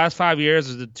literally, last 5 years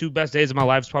is the 2 best days of my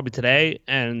life. Is probably today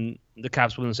and the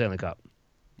Caps win the Stanley Cup.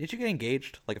 Did you get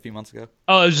engaged like a few months ago?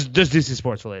 Oh, it's just DC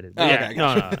Sports related. Oh, yeah.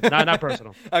 Okay, no, not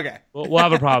personal. Okay. We'll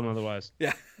have a problem otherwise.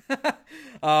 Yeah.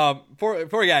 Before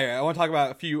we get here, I want to talk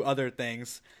about a few other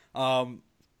things.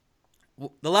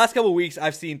 The last couple of weeks,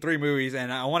 I've seen 3 movies,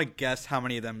 and I want to guess how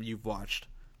many of them you've watched.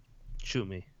 Shoot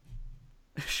me.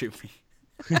 Shoot me.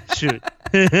 Shoot.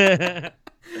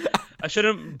 I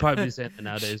shouldn't probably be saying that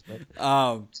nowadays, but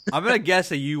I'm gonna guess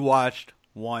that you watched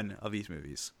one of these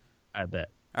movies. I bet.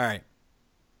 All right,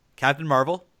 Captain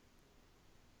Marvel,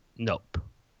 Nope.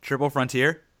 Triple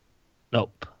Frontier,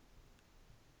 Nope.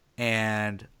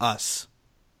 and Us.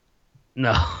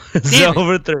 No. It's Damn it.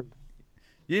 over 3.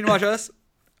 You didn't watch Us?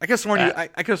 I could have sworn you. I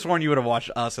could have sworn you would have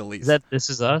watched Us at least. Is that This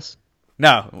Is Us?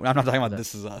 No, I'm not talking about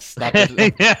This Is Us. Not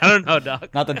the, Yeah, I don't know, dog.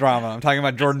 not the drama. I'm talking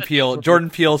about Jordan Peele. Jordan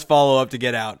Peele's follow up to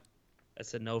Get Out.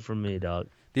 That's a no from me, dog.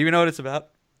 Do you even know what it's about?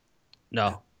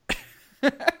 No.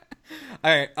 All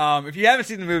right. If you haven't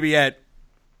seen the movie yet,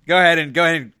 go ahead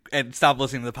and stop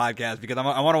listening to the podcast because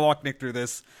I want to walk Nick through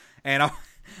this, and I'm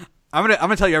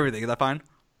gonna tell you everything. Is that fine?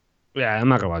 Yeah, I'm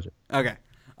not gonna watch it. Okay.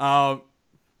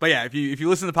 But yeah, if you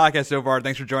listen to the podcast so far,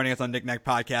 thanks for joining us on Nick Nack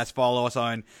Podcast. Follow us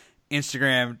on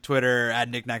Instagram, Twitter at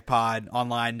Nick Nack Pod,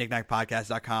 online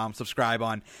nicknackpodcast.com. Subscribe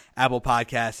on Apple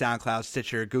Podcasts, SoundCloud,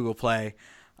 Stitcher, Google Play,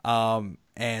 and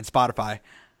Spotify.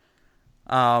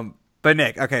 But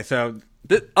Nick, okay, so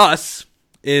Us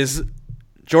is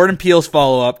Jordan Peele's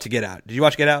follow up to Get Out. Did you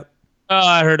watch Get Out? Oh,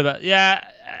 I heard about. Yeah,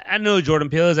 I know who Jordan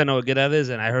Peele is. I know what Get Out is,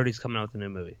 and I heard he's coming out with a new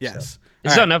movie. Yes.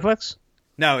 So. Is it on Netflix?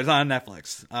 No, it's not on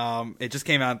Netflix. It just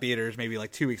came out in theaters maybe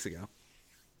like 2 weeks ago.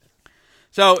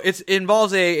 So it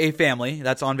involves a family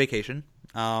that's on vacation.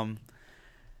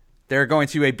 They're going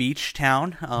to a beach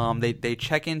town. They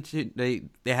check into they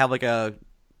have like a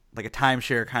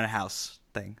timeshare kind of house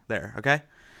thing there. Okay.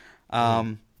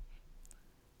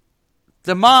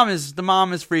 The mom is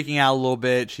freaking out a little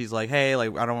bit. She's like, "Hey,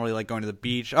 like I don't really like going to the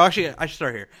beach." Oh, actually, I should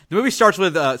start here. The movie starts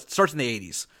in the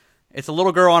 80s. It's a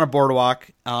little girl on a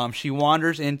boardwalk. She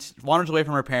wanders away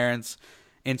from her parents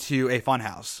into a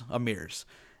funhouse of mirrors,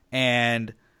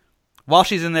 and while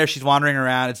she's in there, she's wandering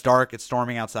around. It's dark. It's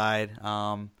storming outside.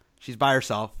 She's by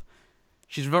herself.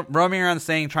 She's roaming around the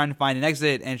thing, trying to find an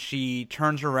exit, and she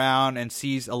turns around and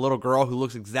sees a little girl who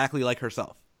looks exactly like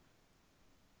herself.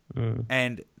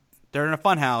 And they're in a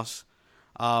funhouse,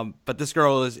 but this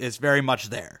girl is very much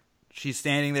there. She's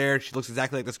standing there. She looks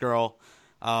exactly like this girl.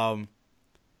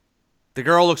 The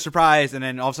girl looks surprised, and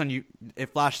then all of a sudden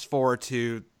it flashes forward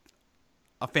to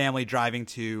a family driving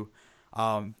to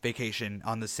vacation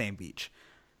on the same beach.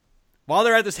 While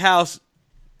they're at this house,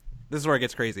 this is where it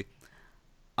gets crazy.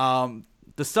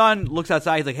 The son looks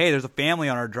outside. He's like, "Hey, there's a family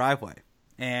on our driveway."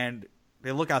 And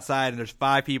they look outside, and there's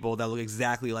 5 people that look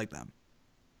exactly like them.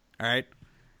 All right?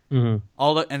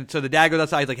 Mm-hmm. And so the dad goes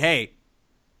outside. He's like, "Hey,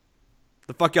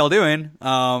 the fuck y'all doing?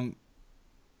 Can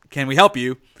we help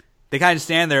you?" They kind of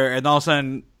stand there, and all of a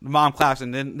sudden, the mom claps,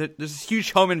 and then there's this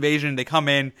huge home invasion. They come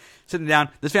in, sitting down.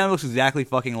 This family looks exactly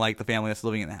fucking like the family that's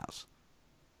living in the house.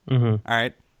 Mm-hmm. All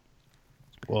right?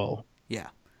 Whoa. Yeah.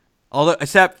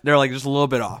 Except they're like just a little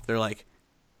bit off. They're like,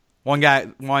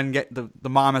 the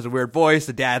mom has a weird voice.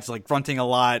 The dad's like grunting a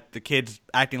lot. The kid's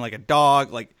acting like a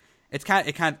dog. Like it's kind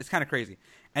of crazy.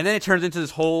 And then it turns into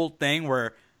this whole thing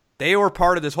where they were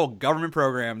part of this whole government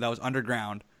program that was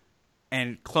underground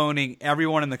and cloning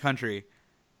everyone in the country.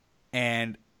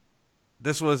 And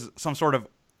this was some sort of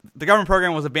the government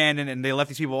program was abandoned, and they left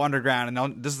these people underground. And now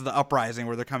this is the uprising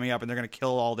where they're coming up, and they're going to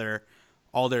kill all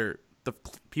the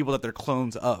people that they're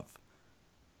clones of.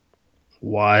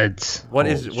 What? What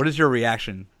is your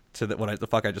reaction to what the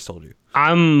fuck I just told you?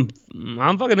 I'm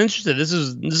fucking interested. This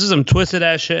is some twisted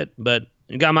ass shit, but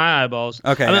it got my eyeballs.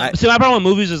 Okay. See, my problem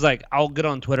with movies is like I'll get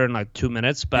on Twitter in like 2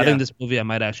 minutes, but I think this movie I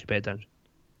might actually pay attention.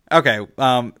 Okay.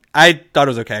 I thought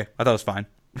it was okay. I thought it was fine.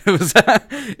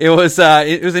 It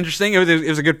was interesting. It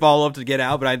was a good follow up to Get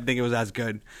Out, but I didn't think it was as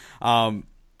good.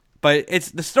 But it's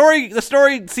the story. The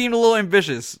story seemed a little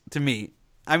ambitious to me.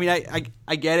 I mean,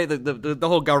 I get it. The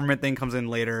whole government thing comes in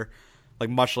later, like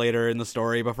much later in the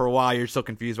story. But for a while, you're still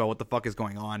confused about what the fuck is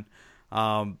going on.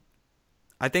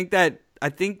 I think that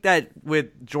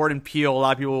with Jordan Peele, a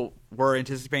lot of people were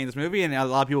anticipating this movie, and a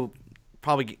lot of people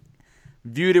probably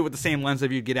viewed it with the same lens that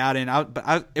viewed Get Out in.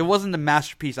 But it wasn't the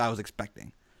masterpiece I was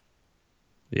expecting.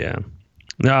 Yeah.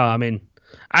 No, I mean,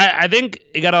 I think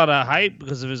it got a lot of hype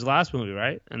because of his last movie,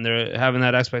 right? And they're having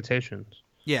that expectations.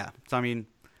 Yeah. So I mean,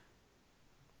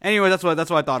 anyway, that's what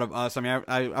I thought of Us. I mean,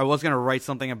 I was gonna write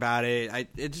something about it.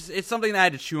 It's something that I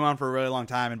had to chew on for a really long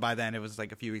time, and by then it was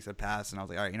like a few weeks had passed, and I was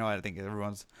like, all right, you know what? I think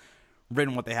everyone's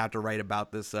written what they have to write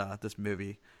about this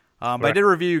movie. But I did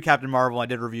review Captain Marvel. I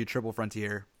did review Triple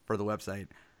Frontier for the website,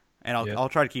 and I'll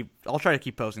try to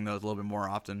keep posting those a little bit more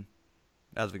often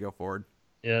as we go forward.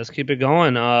 Yeah, let's keep it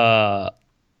going.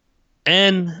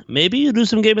 And maybe you do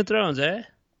some Game of Thrones, eh?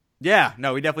 Yeah,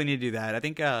 no, we definitely need to do that. I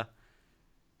think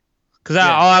Because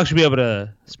I'll actually be able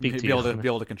to speak to you. Be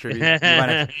able to contribute. You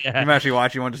might actually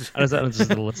watch. You want to just you want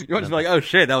to be like, oh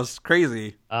shit, that was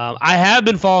crazy. I have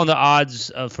been following the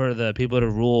odds for the people to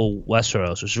rule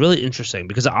Westeros, which is really interesting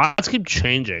because the odds keep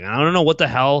changing. I don't know what the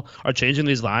hell are changing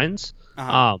these lines.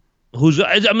 I'm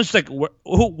just like,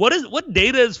 what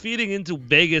data is feeding into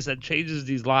Vegas that changes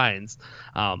these lines?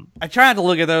 I try not to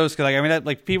look at those because, like, I mean, that,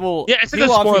 like, people, it's like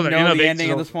people a spoiler, know the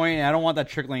ending at this point, and I don't want that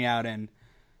trickling out. And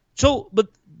so, but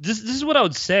this is what I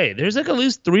would say. There's like at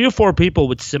least 3 or 4 people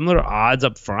with similar odds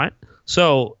up front.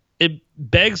 So it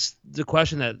begs the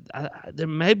question that there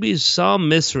may be some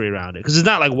mystery around it because it's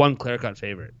not like one clear-cut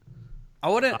favorite. I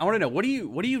want to know, what do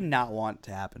you not want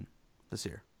to happen this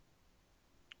year?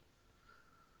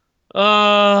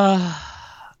 I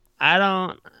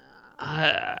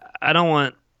don't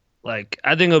want, like,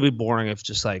 I think it'll be boring if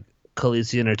just like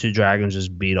Khaleesi and her 2 dragons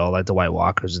just beat all like the White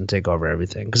Walkers and take over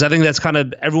everything. Because I think that's kind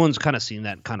of, everyone's kind of seen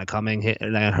that kind of coming.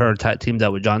 And her teamed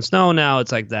up with Jon Snow now.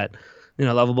 It's like that,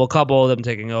 lovable couple, them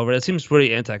taking over. It seems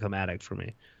pretty anticlimactic for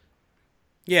me.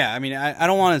 Yeah, I mean, I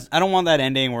don't want that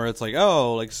ending where it's like,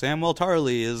 oh, like Samwell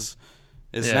Tarly is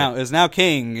now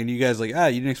king, and you guys like, you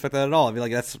didn't expect that at all. I feel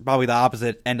like that's probably the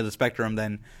opposite end of the spectrum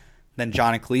than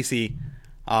Jon and Khaleesi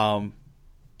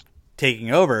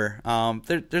taking over.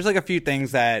 There's like a few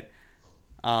things that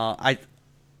I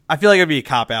feel like it'd be a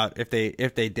cop out if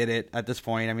they did it at this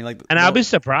point. I mean, like, and I'll be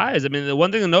surprised. I mean, the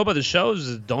one thing to know about the shows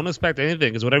is don't expect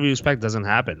anything because whatever you expect doesn't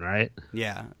happen, right?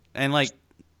 Yeah, and like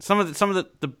some of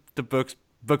the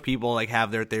book people like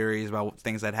have their theories about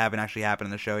things that haven't actually happened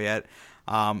in the show yet.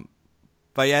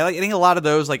 But yeah, I think a lot of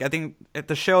those, like, I think at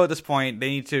the show at this point, they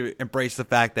need to embrace the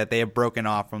fact that they have broken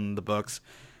off from the books,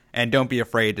 and don't be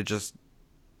afraid to just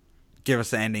give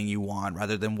us the ending you want,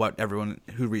 rather than what everyone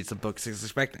who reads the books is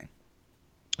expecting.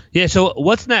 Yeah. So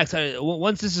what's next?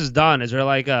 Once this is done, is there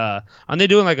like are they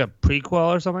doing like a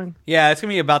prequel or something? Yeah, it's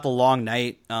gonna be about the Long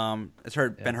Night. It's been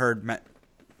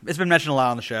mentioned a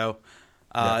lot on the show.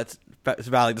 It's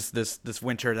about like this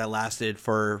winter that lasted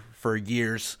for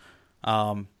years.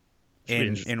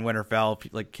 In Winterfell,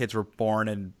 like, kids were born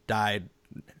and died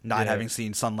not having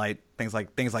seen sunlight, things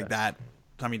like that.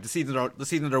 I mean, the seasons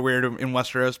are weird in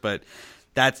Westeros, but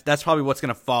that's probably what's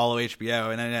going to follow HBO.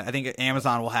 And then I think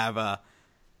Amazon will have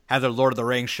their Lord of the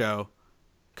Rings show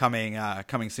coming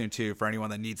soon too, for anyone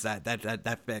that needs that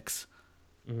fix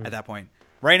at that point.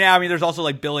 Right now, I mean, there's also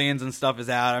like Billions and stuff is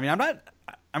out.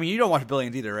 I mean, you don't watch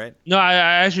Billions either, right? No, I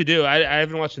actually do. I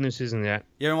haven't watched the new season yet.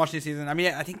 You haven't watched the new season? I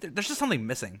mean, I think there's just something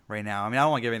missing right now. I mean, I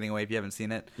don't want to give anything away if you haven't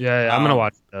seen it. Yeah, I'm going to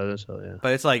watch it. So, yeah.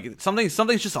 But it's like something's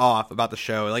just off about the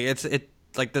show. Like, it's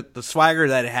like the swagger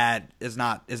that it had is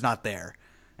not there.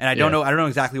 And I don't know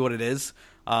exactly what it is.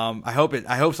 I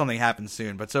hope something happens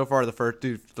soon. But so far, the first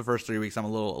 3 weeks, I'm a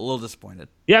little disappointed.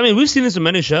 Yeah, I mean, we've seen this in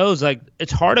many shows. Like,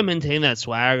 it's hard to maintain that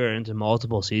swagger into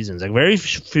multiple seasons. Like, very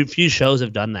few shows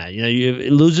have done that.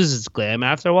 It loses its glam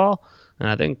after a while. And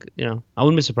I think, I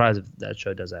wouldn't be surprised if that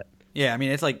show does that. Yeah, I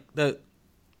mean, it's like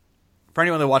for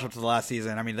anyone that watched up to the last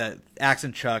season, I mean, the Axe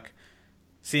and Chuck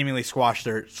seemingly squashed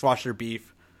their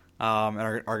beef, and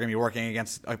are going to be working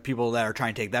against people that are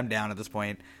trying to take them down at this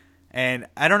point. And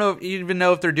I don't even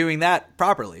know if they're doing that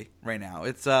properly right now.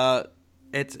 It's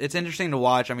interesting to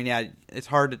watch. I mean, yeah, it's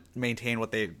hard to maintain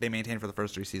what they maintained for the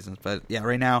first 3 seasons, but yeah,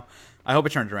 right now I hope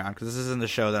it turns around because this isn't the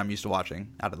show that I'm used to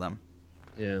watching out of them.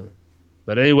 Yeah,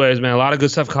 but anyways, man, a lot of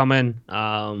good stuff coming.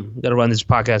 Got to run this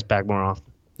podcast back more often.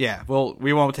 Yeah, well,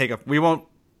 we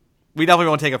definitely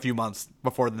won't take a few months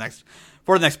before the next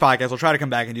podcast. We'll try to come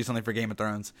back and do something for Game of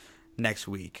Thrones next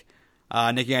week.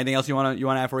 Nick, anything else you want to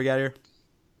add before we get out of here?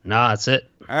 No, that's it.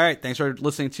 All right. Thanks for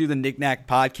listening to the Nick Nack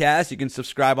Podcast. You can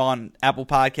subscribe on Apple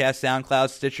Podcasts, SoundCloud,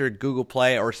 Stitcher, Google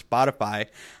Play, or Spotify.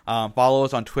 Follow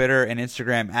us on Twitter and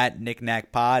Instagram at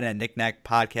NickNackPod and at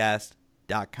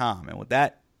NickNackPodcast.com. And with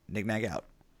that, Nick Nack out.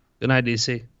 Good night,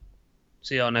 DC.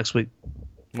 See y'all next week.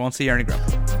 We won't see Ernie Grump.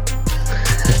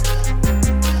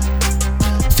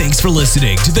 Thanks for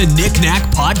listening to the Nick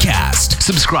Nack Podcast.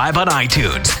 Subscribe on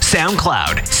iTunes,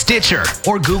 SoundCloud, Stitcher,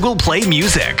 or Google Play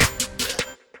Music.